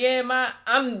happen. Like, yeah,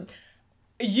 I'm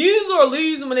use or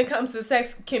lose when it comes to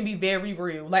sex can be very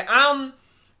real. Like I'm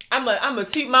a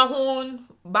toot my horn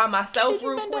by myself. Did you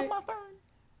real bend quick. up my fern?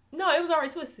 No, it was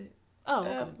already twisted. Oh,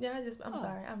 okay. Yeah. I'm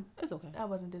sorry. It's okay. I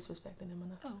wasn't disrespecting them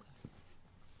enough. Oh, okay.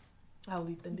 I'll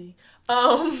leave them be.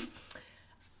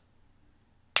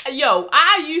 Yo,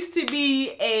 I used to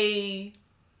be a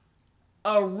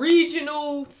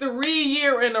regional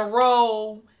 3-year in a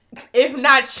row, if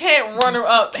not champ runner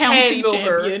up County hand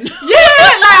milker. champion.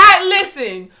 Yeah,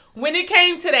 listen. When it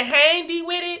came to the handy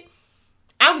with it,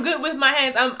 I'm good with my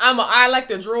hands. I like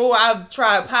to draw. I've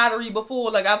tried pottery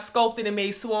before. Like I've sculpted and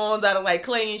made swans out of like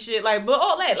clay and shit. Like, but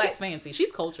all that, like she's fancy.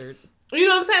 She's cultured. You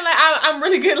know what I'm saying? Like I'm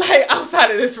really good. Like outside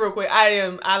of this, real quick,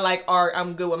 I like art.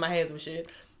 I'm good with my hands with shit.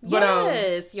 But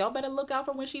yes, y'all better look out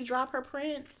for when she drop her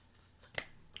prints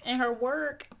and her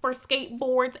work for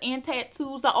skateboards and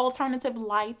tattoos. The alternative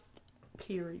life.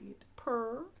 Period.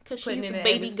 Because she's a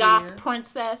baby goth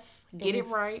princess. Get it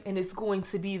right. And it's going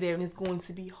to be there and it's going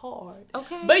to be hard.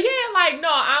 Okay. But yeah, like, no,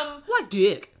 I'm... Like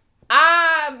dick.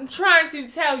 I'm trying to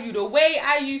tell you, the way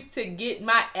I used to get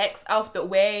my ex out the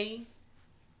way,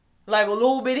 like a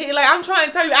little bit here, like, I'm trying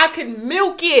to tell you, I can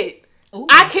milk it. Ooh.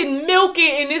 I can milk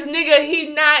it, and this nigga,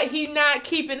 he not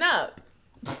keeping up.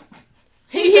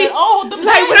 He's all the...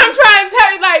 Like, when I'm trying to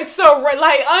tell you,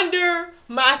 like, under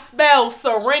my spell,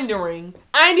 surrendering,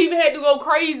 I ain't even had to go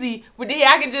crazy with it.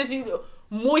 I can just...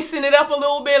 moisten it up a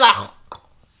little bit, like,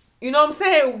 you know what I'm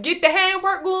saying? Get the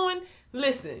handwork going.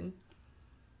 Listen.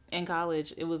 In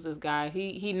college, it was this guy.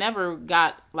 He never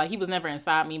got, like, he was never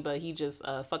inside me, but he just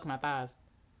fucked my thighs.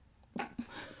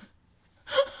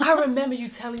 I remember you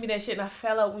telling me that shit, and I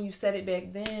fell out when you said it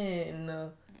back then.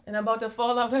 And I'm about to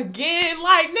fall out again.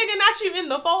 Like, nigga, not you in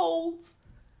the folds.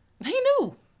 He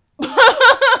knew. Yeah,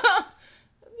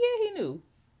 he knew.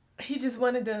 He just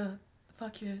wanted to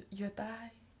fuck your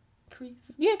thigh.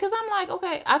 Yeah, because I'm like,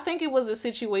 okay, I think it was a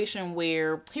situation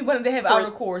where he wanted to have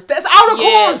outer course. That's outer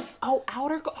course. Oh,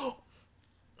 outer course.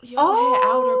 Yo, I had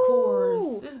outer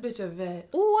course. This bitch a vet.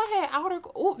 Ooh, I had outer.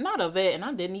 Ooh, not a vet, and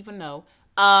I didn't even know.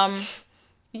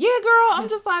 Yeah, girl. I'm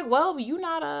just like, well, you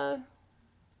not a.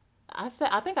 I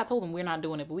think I told him we're not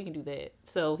doing it, but we can do that.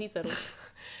 So he settled.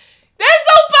 That's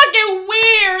so fucking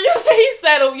weird. You say he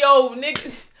settled, yo,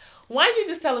 nigga. Why don't you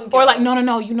just tell him? Or like,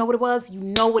 no. You know what it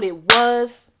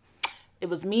was. It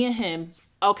was me and him.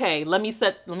 Okay, let me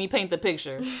paint the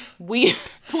picture. We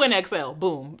twin XL,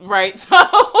 boom, right? So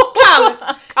college,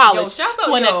 yo, shout out,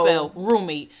 twin XL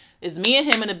roommate. It's me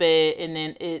and him in the bed, and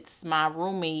then it's my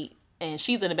roommate, and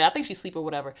she's in the bed. I think she's asleep or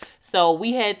whatever. So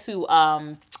we had to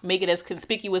make it as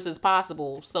conspicuous as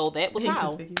possible. So that was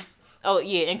how. Oh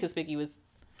yeah, inconspicuous.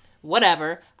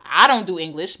 Whatever. I don't do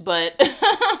English, but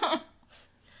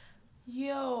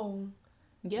yo,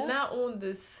 yeah, not on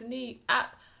the sneak.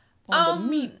 On the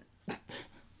meat.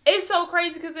 It's so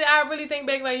crazy because I really think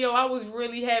back like, yo, I was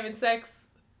really having sex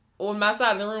on my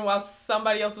side of the room while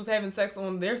somebody else was having sex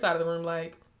on their side of the room.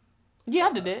 Like, yeah,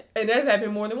 I did that. And that's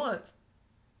happened more than once.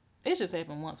 It just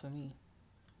happened once for me.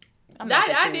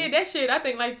 I did that shit, I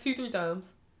think, like 2-3 times.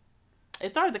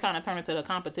 It started to kind of turn into the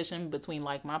competition between,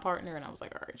 like, my partner, and I was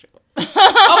like, all right, sure.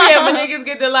 Oh, yeah, when niggas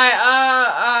get to,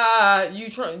 like, you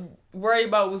worry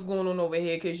about what's going on over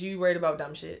here because you worried about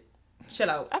dumb shit. Chill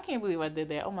out. I can't believe I did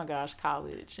that. Oh my gosh,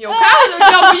 college. Yo,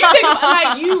 when you think about,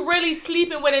 like, you really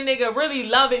sleeping with a nigga, really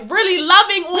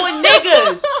loving on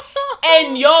niggas,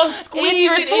 and you're squeezing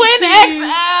your into twin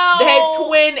XL. that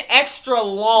twin extra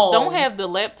long. Don't have the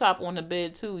laptop on the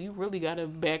bed too. You really gotta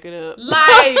back it up.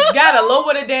 Like, gotta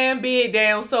lower the damn bed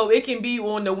down so it can be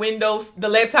on the windows. The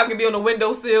laptop can be on the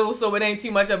windowsill so it ain't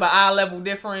too much of an eye level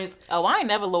difference. Oh, I ain't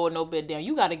never lowered no bed down.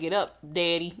 You gotta get up,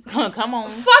 daddy. Come on.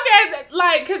 Fuck it,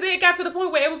 like, cause it got to the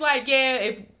point where it was like, yeah,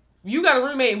 if you got a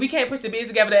roommate and we can't push the beds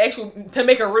together to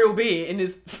make a real bed in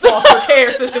this foster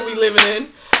care system we living in.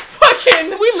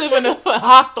 Fucking, we live in a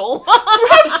hostel.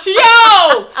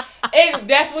 Yo, and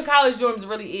that's what college dorms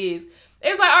really is.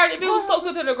 It's like, all right, if it was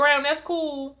closer to the ground, that's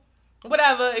cool,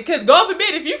 whatever. Cause God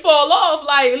forbid if you fall off,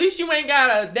 like, at least you ain't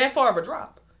got that far of a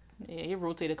drop. Yeah, your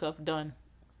rotator cuff done.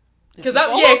 Cause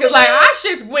like our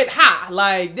shits went high,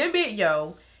 like them bit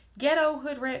ghetto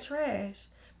hood rat trash.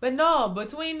 But no,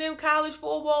 between them college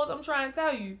four walls, I'm trying to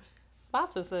tell you,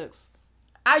 lots of sex.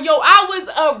 I was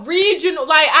a regional,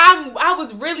 like I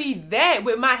was really that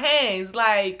with my hands,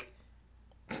 like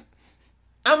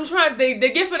I'm trying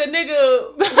the gift of the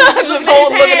nigga just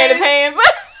looking at his hands.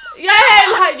 Yeah,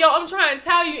 like I'm trying to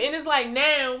tell you, and it's like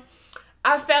now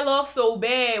I fell off so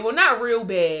bad. Well, not real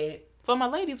bad. For my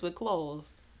ladies with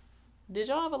clothes, did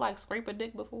y'all ever like scrape a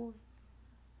dick before?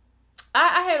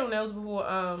 I had on nails before.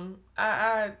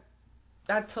 I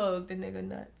tugged the nigga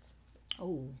nuts.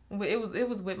 Oh, it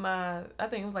was with my, I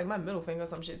think it was like my middle finger or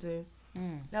some shit too.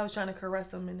 I was trying to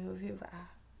caress him and he was like, ah.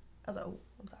 I was like, oh,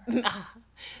 I'm sorry.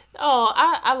 Oh,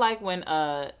 I like when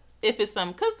if it's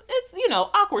some, cause it's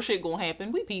awkward shit gonna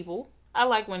happen. We people. I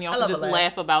like when y'all can just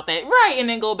laugh about that, right? And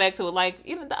then go back to it. Like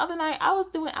the other night I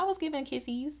was giving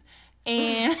kisses.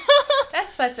 And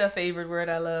that's such a favorite word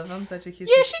I love. I'm such a kissy.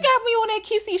 Yeah, she got me on that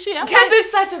kissy shit. Because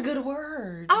it's such a good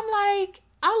word. I'm like,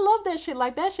 I love that shit.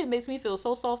 Like, that shit makes me feel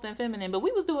so soft and feminine. But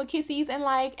we was doing kissies and,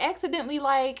 like, accidentally,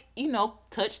 like,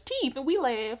 touched teeth. And we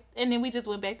laughed. And then we just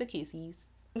went back to kissies.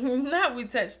 Not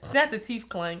the teeth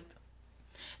clanked.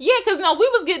 Yeah, because, no, we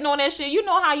was getting on that shit. You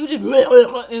know how you just, and, like,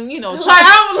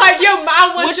 I'm like, yo,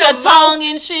 I want with your tongue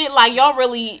and shit. Like, y'all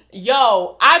really.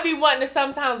 Yo, I be wanting to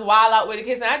sometimes wild out with a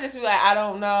kiss. And I just be like, I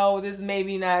don't know. This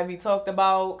maybe not be talked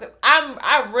about. Cause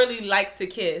I really like to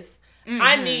kiss. Mm-hmm.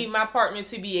 I need my partner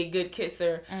to be a good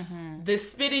kisser. Mm-hmm. The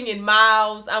spitting in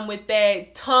mouths, I'm with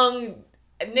that. Tongue,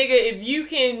 nigga, if you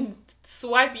can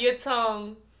swipe your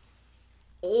tongue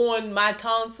on my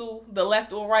tonsil, the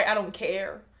left or right, I don't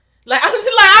care. Like, I'm just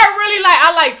like,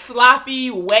 I like sloppy,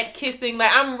 wet kissing.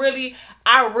 Like, I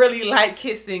really like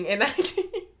kissing. And but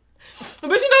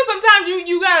sometimes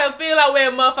you gotta feel out where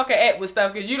a motherfucker at with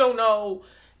stuff, because you don't know.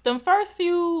 Them first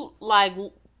few, like,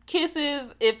 kisses,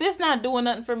 if it's not doing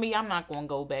nothing for me, I'm not gonna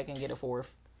go back and get a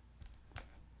fourth.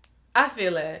 I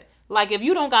feel that. Like, if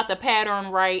you don't got the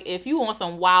pattern right, if you want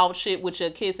some wild shit with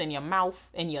your kiss in your mouth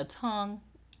and your tongue,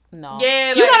 no.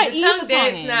 Yeah, you like, gotta the ease tongue the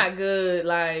dance tongue not good.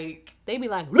 Like, they be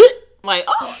like, like,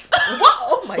 oh, what?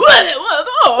 Oh my god.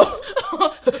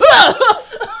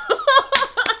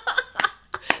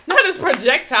 Not as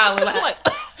projectile,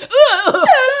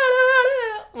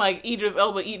 like Idris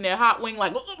Elba eating that hot wing,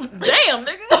 like, damn,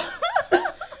 nigga.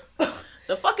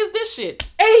 The fuck is this shit?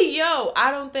 Hey, yo,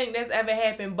 I don't think that's ever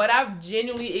happened, but I've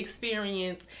genuinely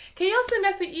experienced. Can y'all send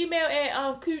us an email at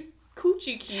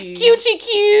Coochie Cues? Coochie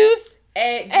Cues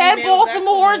at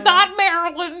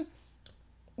Baltimore.Maryland.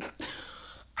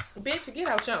 Bitch, get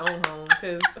out your own home,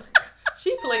 because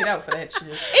she played out for that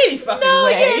shit. Any fucking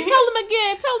way. Yeah, tell them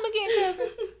again, cousin.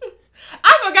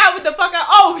 I forgot what the fuck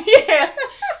oh, yeah.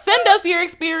 Send us your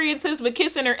experiences with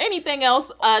kissing or anything else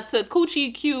to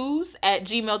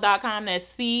coochiecues@gmail.com.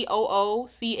 That's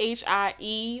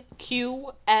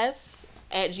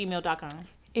COOCHIEQS@gmail.com.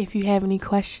 If you have any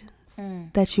questions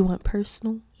that you want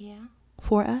personal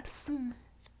for us,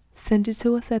 send it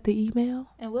to us at the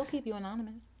email. And we'll keep you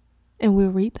anonymous. And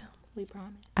we'll read them. We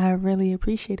promise. I really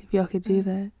appreciate if y'all could do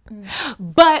that.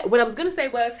 But what I was going to say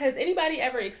was, has anybody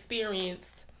ever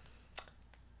experienced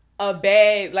a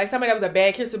bad, like somebody that was a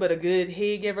bad kisser but a good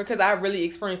head giver? Because I really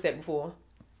experienced that before.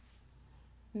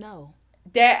 No.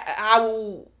 That I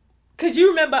will, because you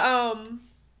remember,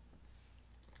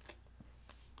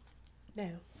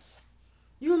 damn.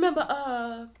 You remember,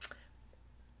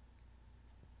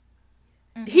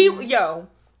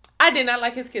 I did not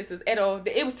like his kisses at all.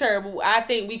 It was terrible. I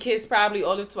think we kissed probably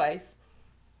all of twice.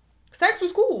 Sex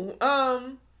was cool.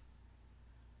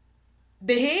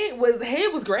 The head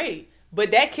was great.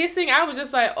 But that kissing, I was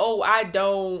just like, oh, I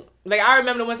don't. Like, I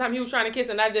remember the one time he was trying to kiss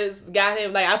and I just got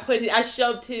him, like, I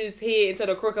shoved his head into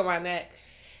the crook of my neck.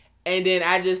 And then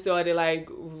I just started, like,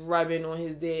 rubbing on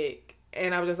his dick.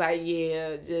 And I was just like,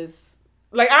 yeah, just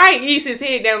like I ain't ease his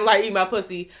head down like eat my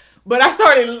pussy. But I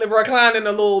started reclining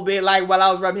a little bit, like while I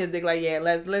was rubbing his dick, like, yeah,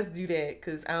 let's do that,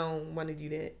 cause I don't want to do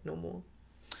that no more.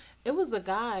 It was a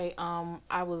guy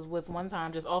I was with one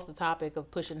time, just off the topic of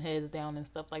pushing heads down and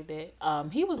stuff like that.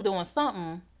 He was doing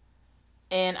something,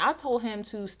 and I told him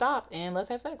to stop and let's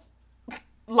have sex.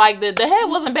 Like the head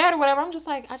wasn't bad or whatever. I'm just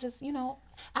like, I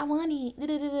want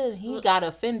it. He got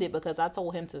offended because I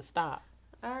told him to stop.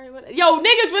 All right, yo,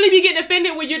 niggas really be getting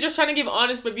offended when you're just trying to give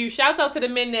honest review. Shouts out to the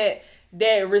men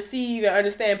that receive and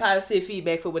understand positive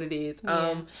feedback for what it is.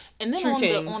 Yeah. And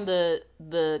then on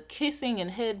the kissing and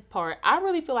head part, I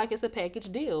really feel like it's a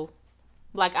package deal.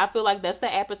 Like, I feel like that's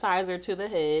the appetizer to the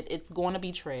head. It's going to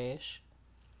be trash.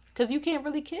 Because you can't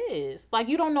really kiss. Like,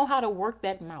 you don't know how to work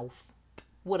that mouth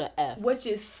with a F. Which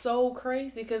is so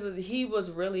crazy because he was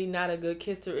really not a good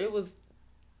kisser. It was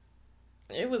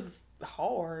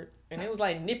hard. And it was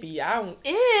like nippy. I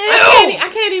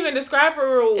can't even describe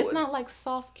for real. It's not like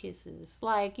soft kisses.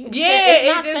 Like,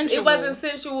 it wasn't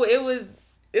sensual. It was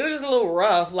just a little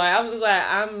rough. Like, I was just like,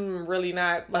 I'm really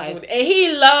not like with it. And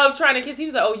he loved trying to kiss. He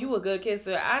was like, oh, you a good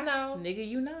kisser. I know. Nigga,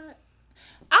 you not.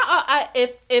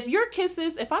 If your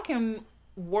kisses, if I can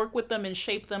work with them and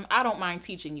shape them, I don't mind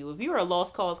teaching you. If you're a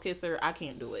lost cause kisser, I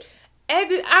can't do it.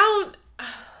 And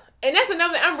that's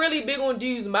another thing. I'm really big on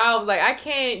dudes' mouths. Like, I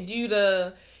can't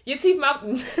do your teeth mouth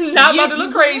not about to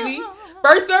look crazy.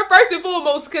 First and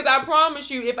foremost, because I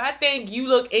promise you, if I think you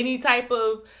look any type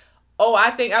of, I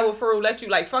think I will let you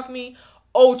like fuck me.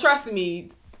 Oh, trust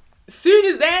me. Soon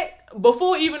as that,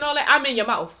 before even all that, I'm in your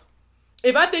mouth.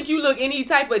 If I think you look any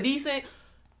type of decent,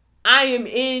 I am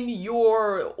in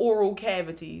your oral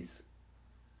cavities.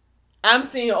 I'm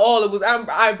seeing all of us.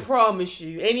 I promise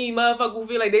you. Any motherfucker who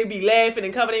feel like they be laughing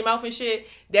and cover their mouth and shit,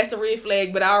 that's a red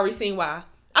flag, but I already seen why.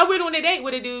 I went on a date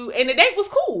with a dude, and the date was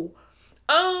cool.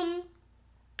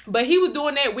 But he was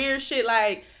doing that weird shit,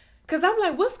 like, cause I'm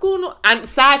like, what's going on?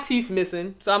 Side teeth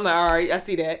missing, so I'm like, all right, I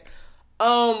see that.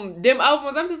 Them other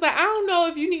ones, I'm just like, I don't know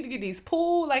if you need to get these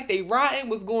pulled, like they rotten,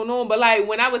 what's going on? But like,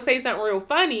 when I would say something real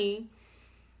funny,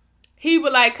 he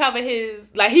would like cover his,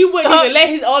 like he wouldn't even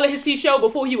let all of his teeth show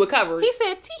before he would cover it. He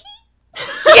said tee.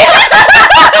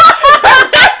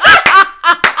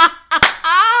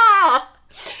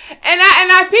 And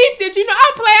I peeped it,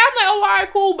 I play. I'm like, oh, all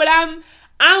right, cool. But I'm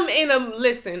in a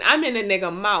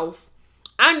nigga mouth.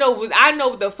 I know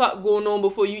what the fuck going on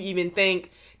before you even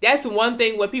think. That's one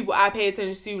thing where people I pay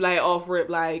attention to, like off rip,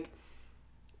 like,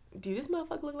 do this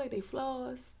motherfucker look like they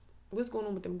floss? What's going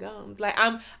on with them gums? Like,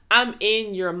 I'm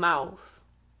in your mouth.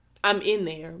 I'm in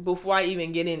there before I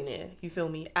even get in there. You feel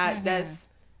me? That's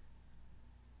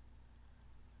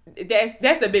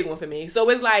a big one for me. So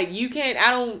it's like you can't.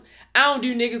 I don't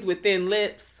do niggas with thin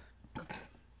lips.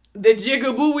 The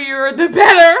jigabooier, the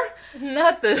better.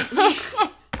 Not the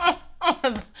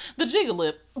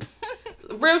jigalip.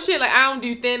 Real shit. Like, I don't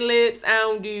do thin lips. I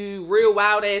don't do real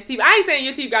wild ass teeth. I ain't saying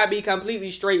your teeth gotta be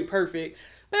completely straight, perfect.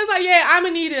 But it's like, yeah, I'm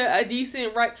gonna need a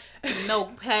decent right.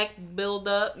 No pack build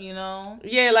up,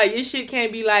 Yeah, like your shit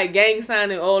can't be like gang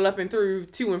signing all up and through,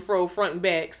 to and fro, front and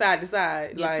back, side to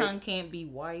side. Your like, tongue can't be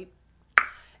white.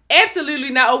 Absolutely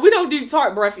not. Oh, we don't do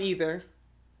tart breath either.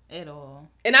 At all.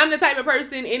 And I'm the type of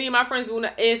person, any of my friends,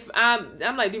 if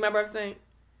I'm like, do my breath stink?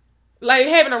 Like,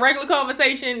 having a regular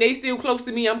conversation, they still close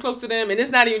to me, I'm close to them, and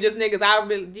it's not even just niggas. I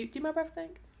really, do my breath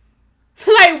stink?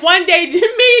 Like, one day, me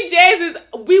and Jazz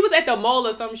we was at the mall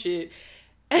or some shit.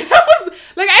 And I was,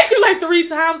 like, actually, like, 3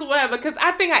 times or whatever, because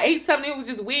I think I ate something, it was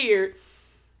just weird.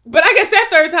 But I guess that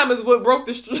third time is what broke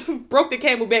the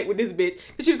camel back with this bitch.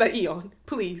 And she was like, Eon,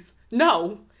 please,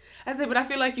 no. I said, but I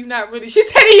feel like you're not really. She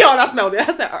said, Eon, I smelled it.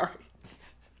 I said, all right.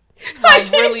 Like,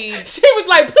 she was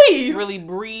like, please. Really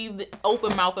breathed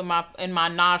open mouth in my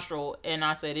nostril, and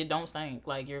I said, it don't stink.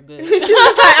 Like, you're good. She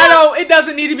was like, it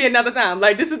doesn't need to be another time.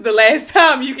 Like, this is the last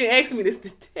time you can ask me this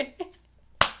today.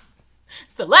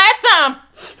 It's the last time.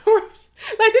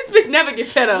 Like, this bitch never get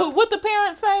fed up. What the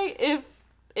parents say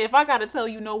if I gotta tell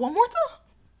you no one more time?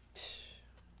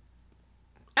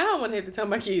 I don't want to have to tell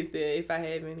my kids that if I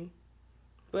have any.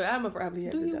 But I'm going to probably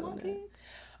have to tell them that. Kids?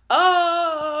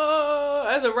 Oh,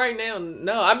 as of right now,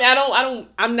 no. I mean,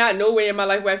 I'm not nowhere in my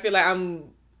life where I feel like I'm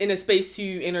in a space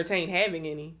to entertain having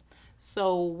any.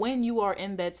 So when you are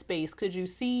in that space, could you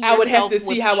see yourself I would have to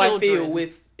see how children? I feel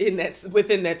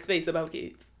within that space about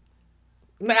kids.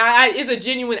 It's a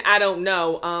genuine I don't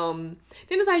know.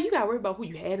 Then it's like, you got to worry about who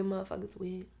you had them motherfuckers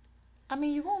with. I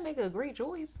mean, you're going to make a great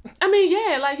choice. I mean,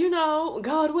 yeah, like,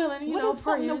 God willing, what is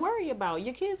something to worry about?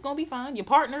 Your kid's going to be fine. Your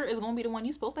partner is going to be the one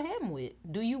you're supposed to have them with.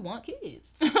 Do you want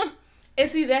kids? And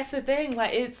see, that's the thing.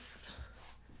 Like,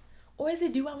 Or is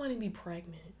it, do I want to be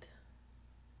pregnant?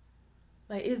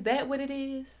 Like, is that what it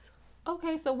is?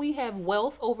 Okay, so we have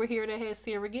Wealth over here that has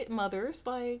surrogate mothers.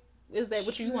 Like, is that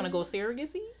what you want to go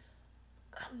surrogacy?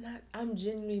 I'm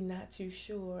genuinely not too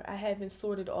sure. I haven't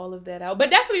sorted all of that out. But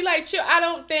definitely, like, I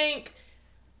don't think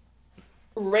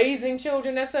raising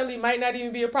children necessarily might not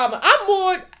even be a problem.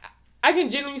 I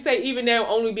can genuinely say, even now,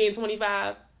 only being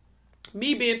 25,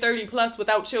 me being 30 plus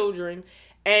without children,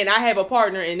 and I have a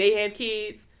partner and they have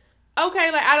kids,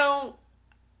 okay, like,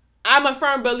 I'm a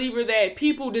firm believer that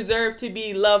people deserve to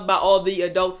be loved by all the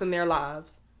adults in their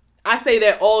lives. I say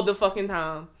that all the fucking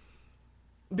time.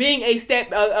 Being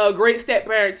a great step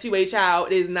parent to a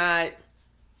child is not,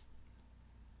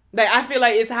 like, I feel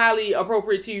like it's highly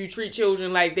appropriate to treat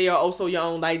children like they are also your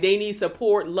own. Like, they need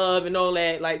support, love, and all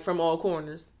that, like, from all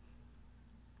corners.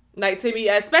 Like, to me,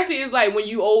 especially, it's like when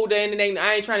you older and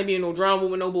I ain't trying to be in no drama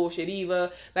with no bullshit either.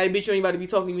 Like, bitch, you ain't about to be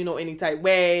talking to me no any type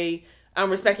way.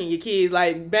 I'm respecting your kids.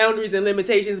 Like, boundaries and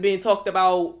limitations being talked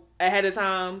about ahead of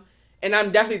time. And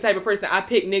I'm definitely the type of person, I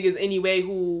pick niggas anyway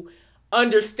who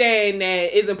understand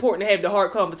that it's important to have the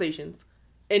hard conversations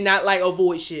and not, like,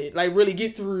 avoid shit. Like, really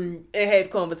get through and have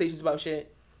conversations about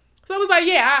shit. So I was like,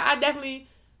 yeah, I definitely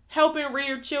helping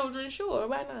rear children. Sure,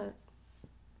 why not?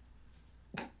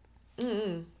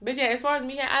 But yeah, as far as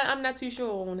me, I'm not too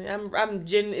sure on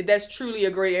it. That's truly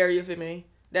a gray area for me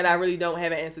that I really don't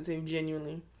have an answer to,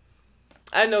 genuinely.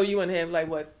 I know you want to have, like,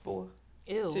 what, 4?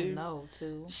 Ew, 2? no,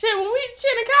 2. Shit, when we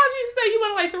shit in college, you used to say you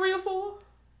wanted, like, 3 or 4?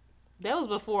 That was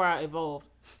before I evolved.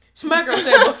 My girl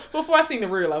said, before I seen the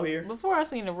real out here. Before I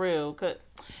seen the real, I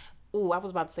was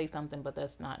about to say something, but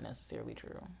that's not necessarily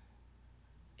true.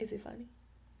 Is it funny?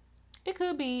 It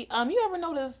could be. You ever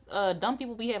notice dumb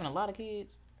people be having a lot of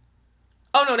kids?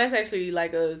 Oh, no, that's actually,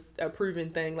 like, a proven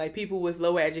thing. Like, people with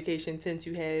lower education tend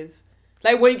to have,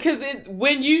 like,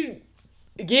 when you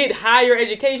get higher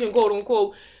education, quote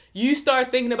unquote, you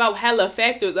start thinking about hella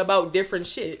factors about different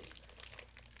shit.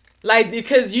 Like,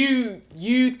 because you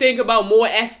think about more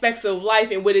aspects of life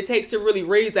and what it takes to really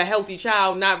raise a healthy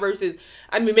child, not versus,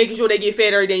 making sure they get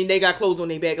fed every day and they got clothes on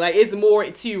their back. Like, it's more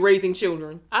to raising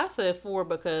children. I said 4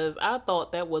 because I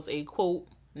thought that was a, quote,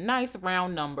 nice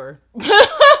round number.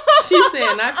 She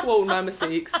said, not quote my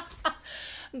mistakes.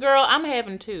 Girl, I'm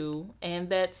having 2, and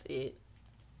that's it.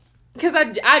 Because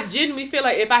I genuinely feel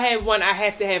like if I have one, I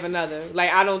have to have another.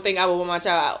 Like, I don't think I would want my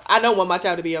child. I don't want my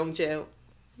child to be your own child.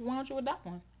 Why don't you adopt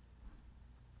one?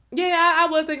 Yeah, I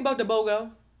was thinking about the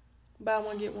BOGO. Buy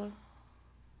one, get one.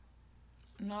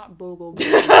 Not BOGO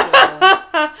baby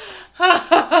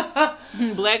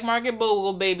sale. Black market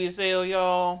BOGO baby sale,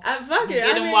 y'all. Fuck it.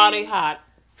 Get them while they hot.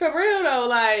 For real, though,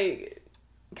 like...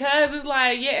 Cause it's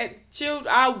like, yeah, children.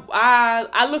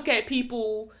 I look at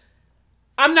people.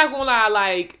 I'm not gonna lie,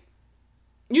 like,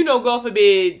 God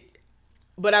forbid,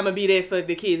 but I'm gonna be there for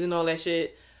the kids and all that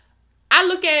shit. I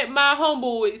look at my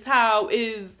homeboys, how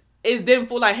is them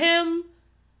for, like, him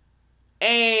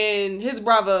and his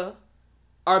brother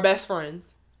are best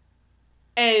friends,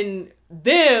 and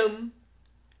them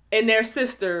and their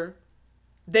sister,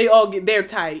 they're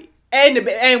tight. And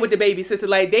with the baby sister,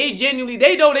 like, they genuinely,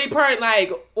 they know they parent, like,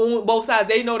 on both sides.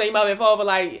 They know they mother and father,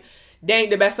 like, they ain't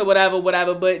the best or whatever,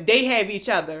 but they have each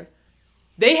other.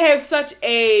 They have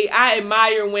I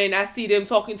admire when I see them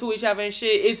talking to each other and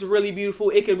shit. It's really beautiful.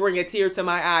 It could bring a tear to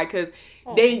my eye, because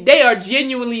they are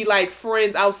genuinely, like,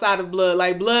 friends outside of blood.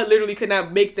 Like, blood literally could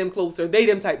not make them closer. They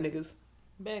them type niggas.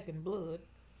 Back in blood.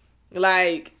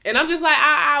 Like, and I'm just like,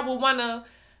 I would want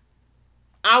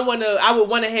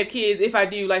to have kids if I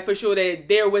do, like, for sure that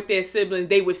they're with their siblings,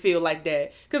 they would feel like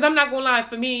that. Because I'm not going to lie,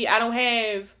 for me, I don't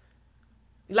have,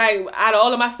 like, out of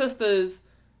all of my sisters,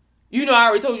 I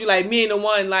already told you, like, me and the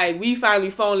one, like, we finally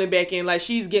falling back in, like,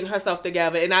 she's getting herself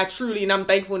together. And I'm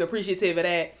thankful and appreciative of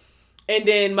that. And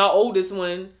then my oldest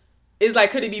one is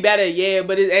like, could it be better? Yeah,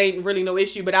 but it ain't really no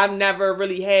issue. But I've never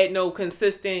really had no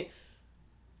consistent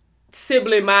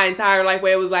sibling my entire life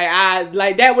where it was like,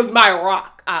 that was my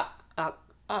rock.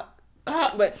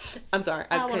 But I'm sorry,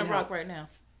 I want to rock right now.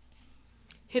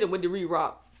 Hit him with the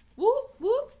re-rock. Whoop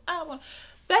whoop.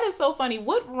 That is so funny.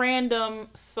 What random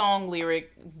song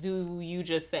lyric do you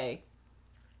just say?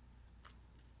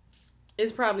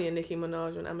 It's probably a Nicki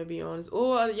Minaj one, I'm gonna be honest,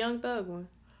 or a Young Thug one.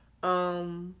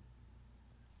 Something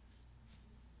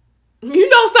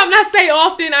I say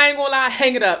often, I ain't gonna lie,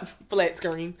 hang it up, flat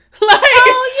screen. Like,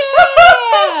 oh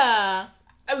yeah.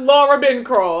 Laura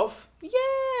Bencroft.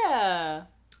 Yeah.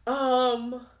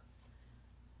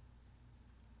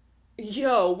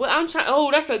 Yo, what I'm trying. Oh,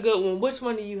 that's a good one. Which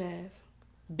one do you have?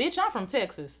 Bitch, I'm from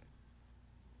Texas.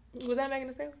 Was that Megan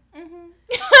Thee Stallion? Mm-hmm.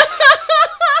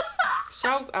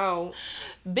 Shouts out.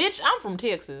 Bitch, I'm from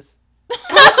Texas.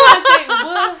 I'm trying to think,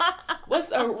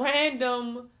 what's a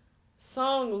random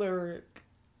song lyric?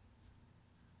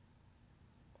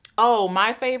 Oh,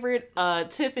 my favorite,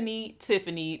 Tiffany.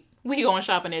 We going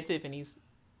shopping at Tiffany's.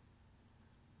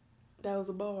 That was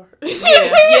a bar.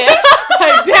 Yeah.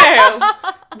 Like, damn.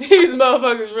 These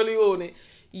motherfuckers really own it.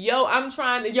 I'm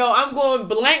going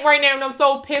blank right now and I'm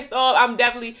so pissed off. I'm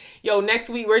definitely, next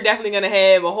week we're definitely going to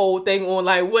have a whole thing on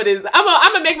like, I'm going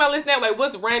to make my list now. Like,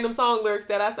 what's random song lyrics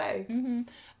that I say? Mm-hmm.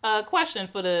 Question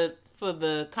for the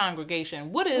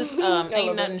congregation. What is,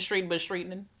 ain't nothing straight but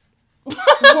straightening?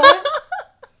 What?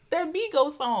 That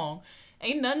Migos song.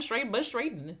 Ain't nothing straight but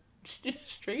straightening.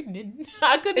 Straightening.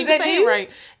 I couldn't Is even that say new? it right.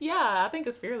 Yeah, I think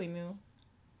it's fairly new.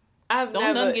 Don't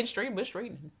nothing get straight but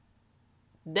straightening.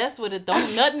 That's what it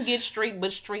don't nothing get straight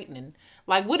but straightening.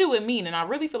 Like, what do it mean? And I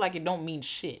really feel like it don't mean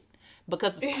shit.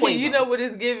 Because it's Quavo. You know what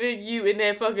it's giving you in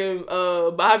that fucking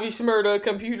Bobby Shmurda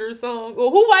computer song? Well,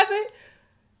 who was it?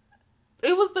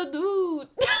 It was the dude.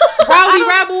 Rowdy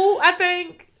Rebel, I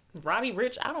think. Roddy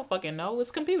Rich, I don't fucking know.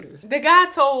 It's computers. The guy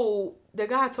told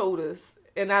us,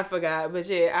 and I forgot. But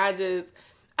yeah,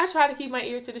 I try to keep my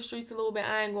ear to the streets a little bit.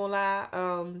 I ain't gonna lie.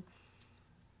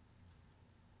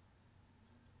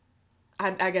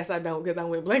 I guess I don't because I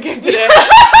went blank after that.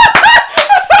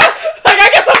 Like, I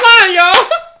guess I'm lying, y'all.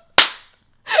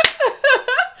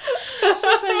 She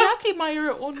said, yeah, I keep my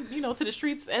ear on, to the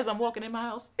streets as I'm walking in my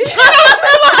house.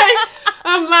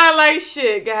 I'm lying like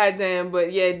shit, goddamn.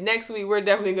 But yeah, next week we're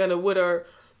definitely gonna what are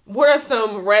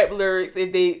some rap lyrics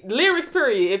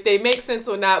period, if they make sense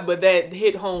or not, but that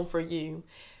hit home for you.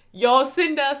 Y'all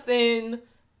send us in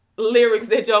lyrics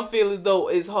that y'all feel as though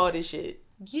is hard as shit.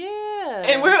 Yeah.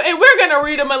 And we're gonna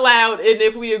read them aloud, and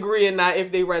if we agree or not,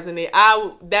 if they resonate,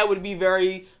 that would be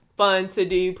very fun to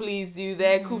do. Please do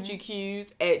that.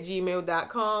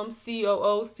 coochieqs@gmail.com.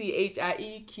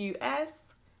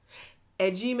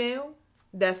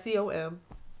 COOCHIEQS@gmail.com.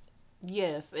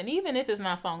 Yes, and even if it's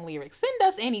not song lyrics, send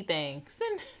us anything.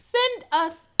 Send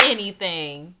us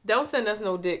anything. Don't send us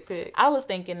no dick pic. I was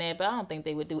thinking that, but I don't think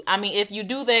they would do. I mean, if you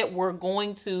do that, we're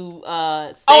going to say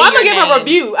I'm gonna your give name. a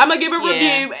review. I'm gonna give a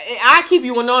review. I keep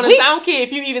you anonymous. I don't care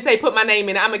if you even say put my name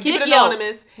in it. I'm gonna keep it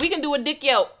anonymous. Yelp. We can do a dick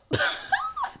yelp.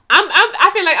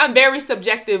 I feel like I'm very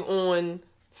subjective on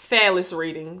phallus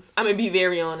ratings. I'm gonna be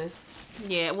very honest.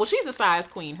 Yeah, well, she's a size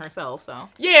queen herself, so.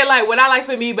 Yeah, like what I like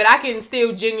for me, but I can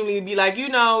still genuinely be like,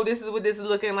 this is what this is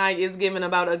looking like. It's giving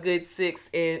about a good 6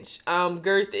 inch.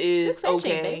 Girth is 6 inch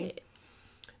okay. ain't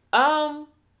bad.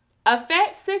 A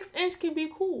fat 6 inch can be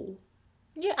cool.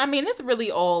 Yeah, I mean, it's really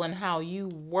all in how you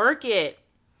work it.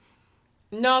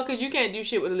 No, because you can't do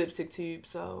shit with a lipstick tube,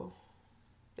 so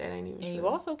that ain't even true. And you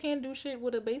also can't do shit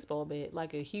with a baseball bat,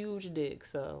 like a huge dick,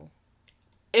 so.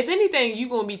 If anything, you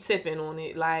gonna be tipping on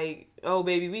it. Like, oh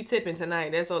baby, we tipping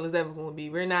tonight. That's all it's ever gonna be.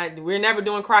 We're never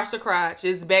doing crotch to crotch.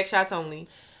 It's back shots only.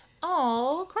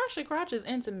 Oh, crotch to crotch is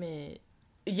intimate.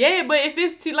 Yeah, but if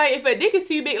it's too if a dick is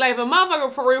too big, like if a motherfucker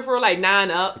for real like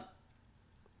 9 up,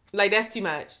 like that's too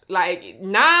much. Like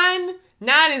 9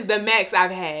 is the max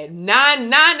I've had. 9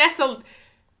 that's a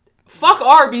fuck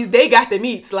Arby's. They got the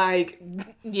meats. Like,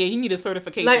 yeah, you need a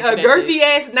certification. Like a girthy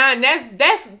ass 9.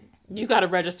 That's. You gotta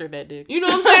register that dick. You know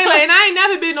what I'm saying? Like, and I ain't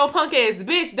never been no punk ass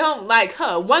bitch. Don't like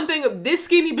her. One thing of this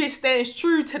skinny bitch stands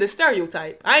true to the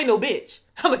stereotype. I ain't no bitch.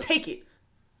 I'ma take it.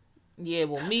 Yeah,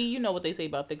 well, me, you know what they say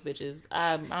about thick bitches.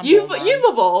 You've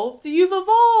evolved. You've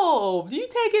evolved. You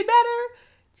take it better,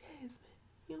 Jasmine.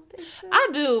 You don't take it better. I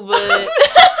do, but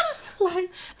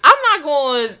like I'm not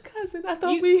going. Cousin, I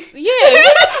thought we. Yeah,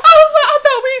 I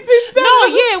thought we'd been better. No,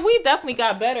 yeah, we definitely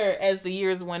got better as the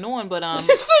years went on, but she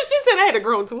said I had to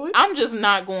grow into it. I'm just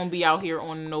not going to be out here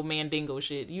on no mandingo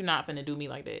shit. You're not finna do me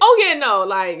like that. Oh yeah, no,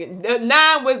 like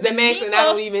 9 was the max, and I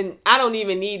don't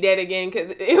even need that again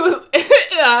because it was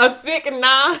a thick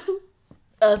 9.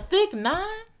 A thick 9.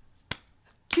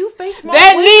 Cute face. Small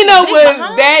that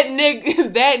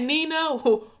Nina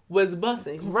was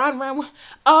bussing. Right.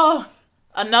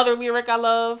 Another lyric I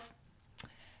love.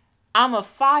 I'ma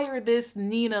fire this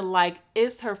Nina like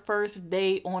it's her first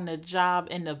day on the job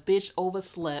and the bitch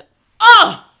overslept.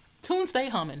 Tune stay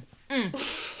humming. My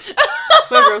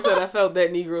girl said I felt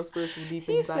that Negro spirit from deep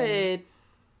inside. He said,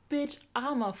 bitch,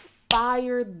 I'ma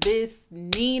fire this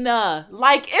Nina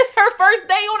like it's her first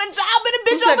day on the job and the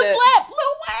bitch overslept.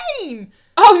 Lil Wayne.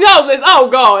 Oh no, listen. Oh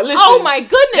God, listen. Oh my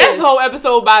goodness. That's the whole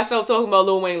episode by itself talking about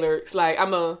Lil Wayne lyrics. Like I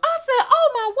said,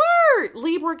 oh my word,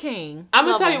 Libra King. I'm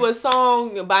gonna tell you a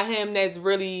song by him that's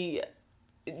really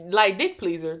like dick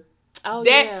pleaser. Oh,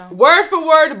 that yeah. word for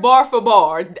word, bar for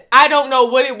bar. I don't know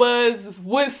what it was,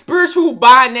 what spiritual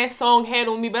bind that song had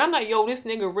on me, but I'm like, yo, this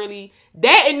nigga really,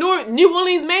 that and New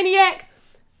Orleans Maniac.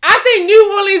 I think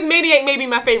New Orleans Maniac may be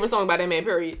my favorite song by that man,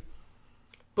 period.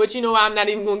 But you know, I'm not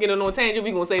even gonna get on no tangent.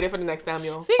 We gonna say that for the next time,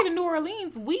 y'all. Speaking of New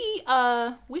Orleans, we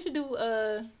should do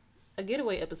a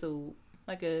getaway episode,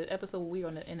 like a episode where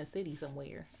we're in a city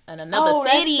somewhere, in another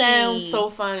city. That sounds so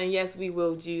fun, and yes, we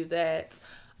will do that.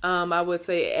 I would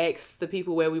say ask the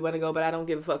people where we want to go, but I don't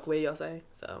give a fuck where y'all say.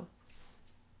 So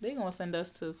they gonna send us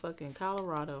to fucking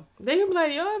Colorado. They gonna be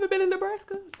like, y'all ever been in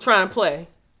Nebraska? Trying to play.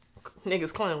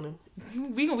 Niggas clowning.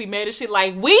 We gonna be mad as shit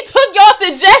like, we took your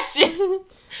suggestion.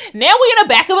 Now we in the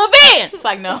back of a van. It's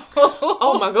like, no.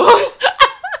 Oh my God.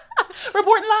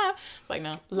 Reporting live. It's like,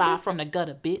 no. Live from the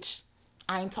gutter, bitch.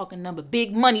 I ain't talking number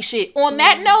big money shit. On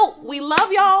that note, we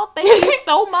love y'all. Thank you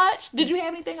so much. Did you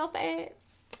have anything else to add?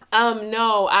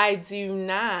 No, I do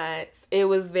not. It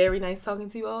was very nice talking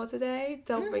to you all today.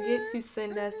 Don't forget to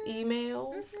send us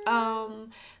emails.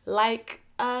 Like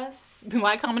us.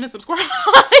 Like, comment, and subscribe.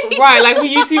 Right, like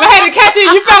we YouTube. I had to catch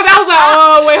it. You felt I was like,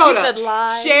 oh, wait, hold up.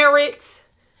 Like. Share it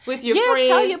with your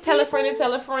friends. Tell a friend and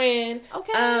tell a friend.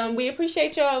 Okay. We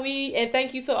appreciate y'all. And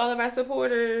thank you to all of our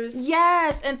supporters.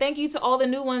 Yes, and thank you to all the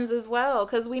new ones as well,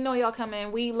 because we know y'all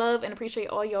coming. We love and appreciate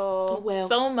all y'all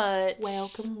so much.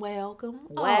 Welcome.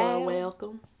 Wow.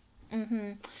 Welcome.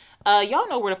 Y'all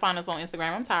know where to find us on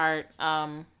Instagram. I'm tired.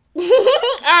 All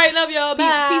right, love y'all.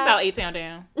 Bye. Peace out, A-Town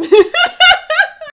Down.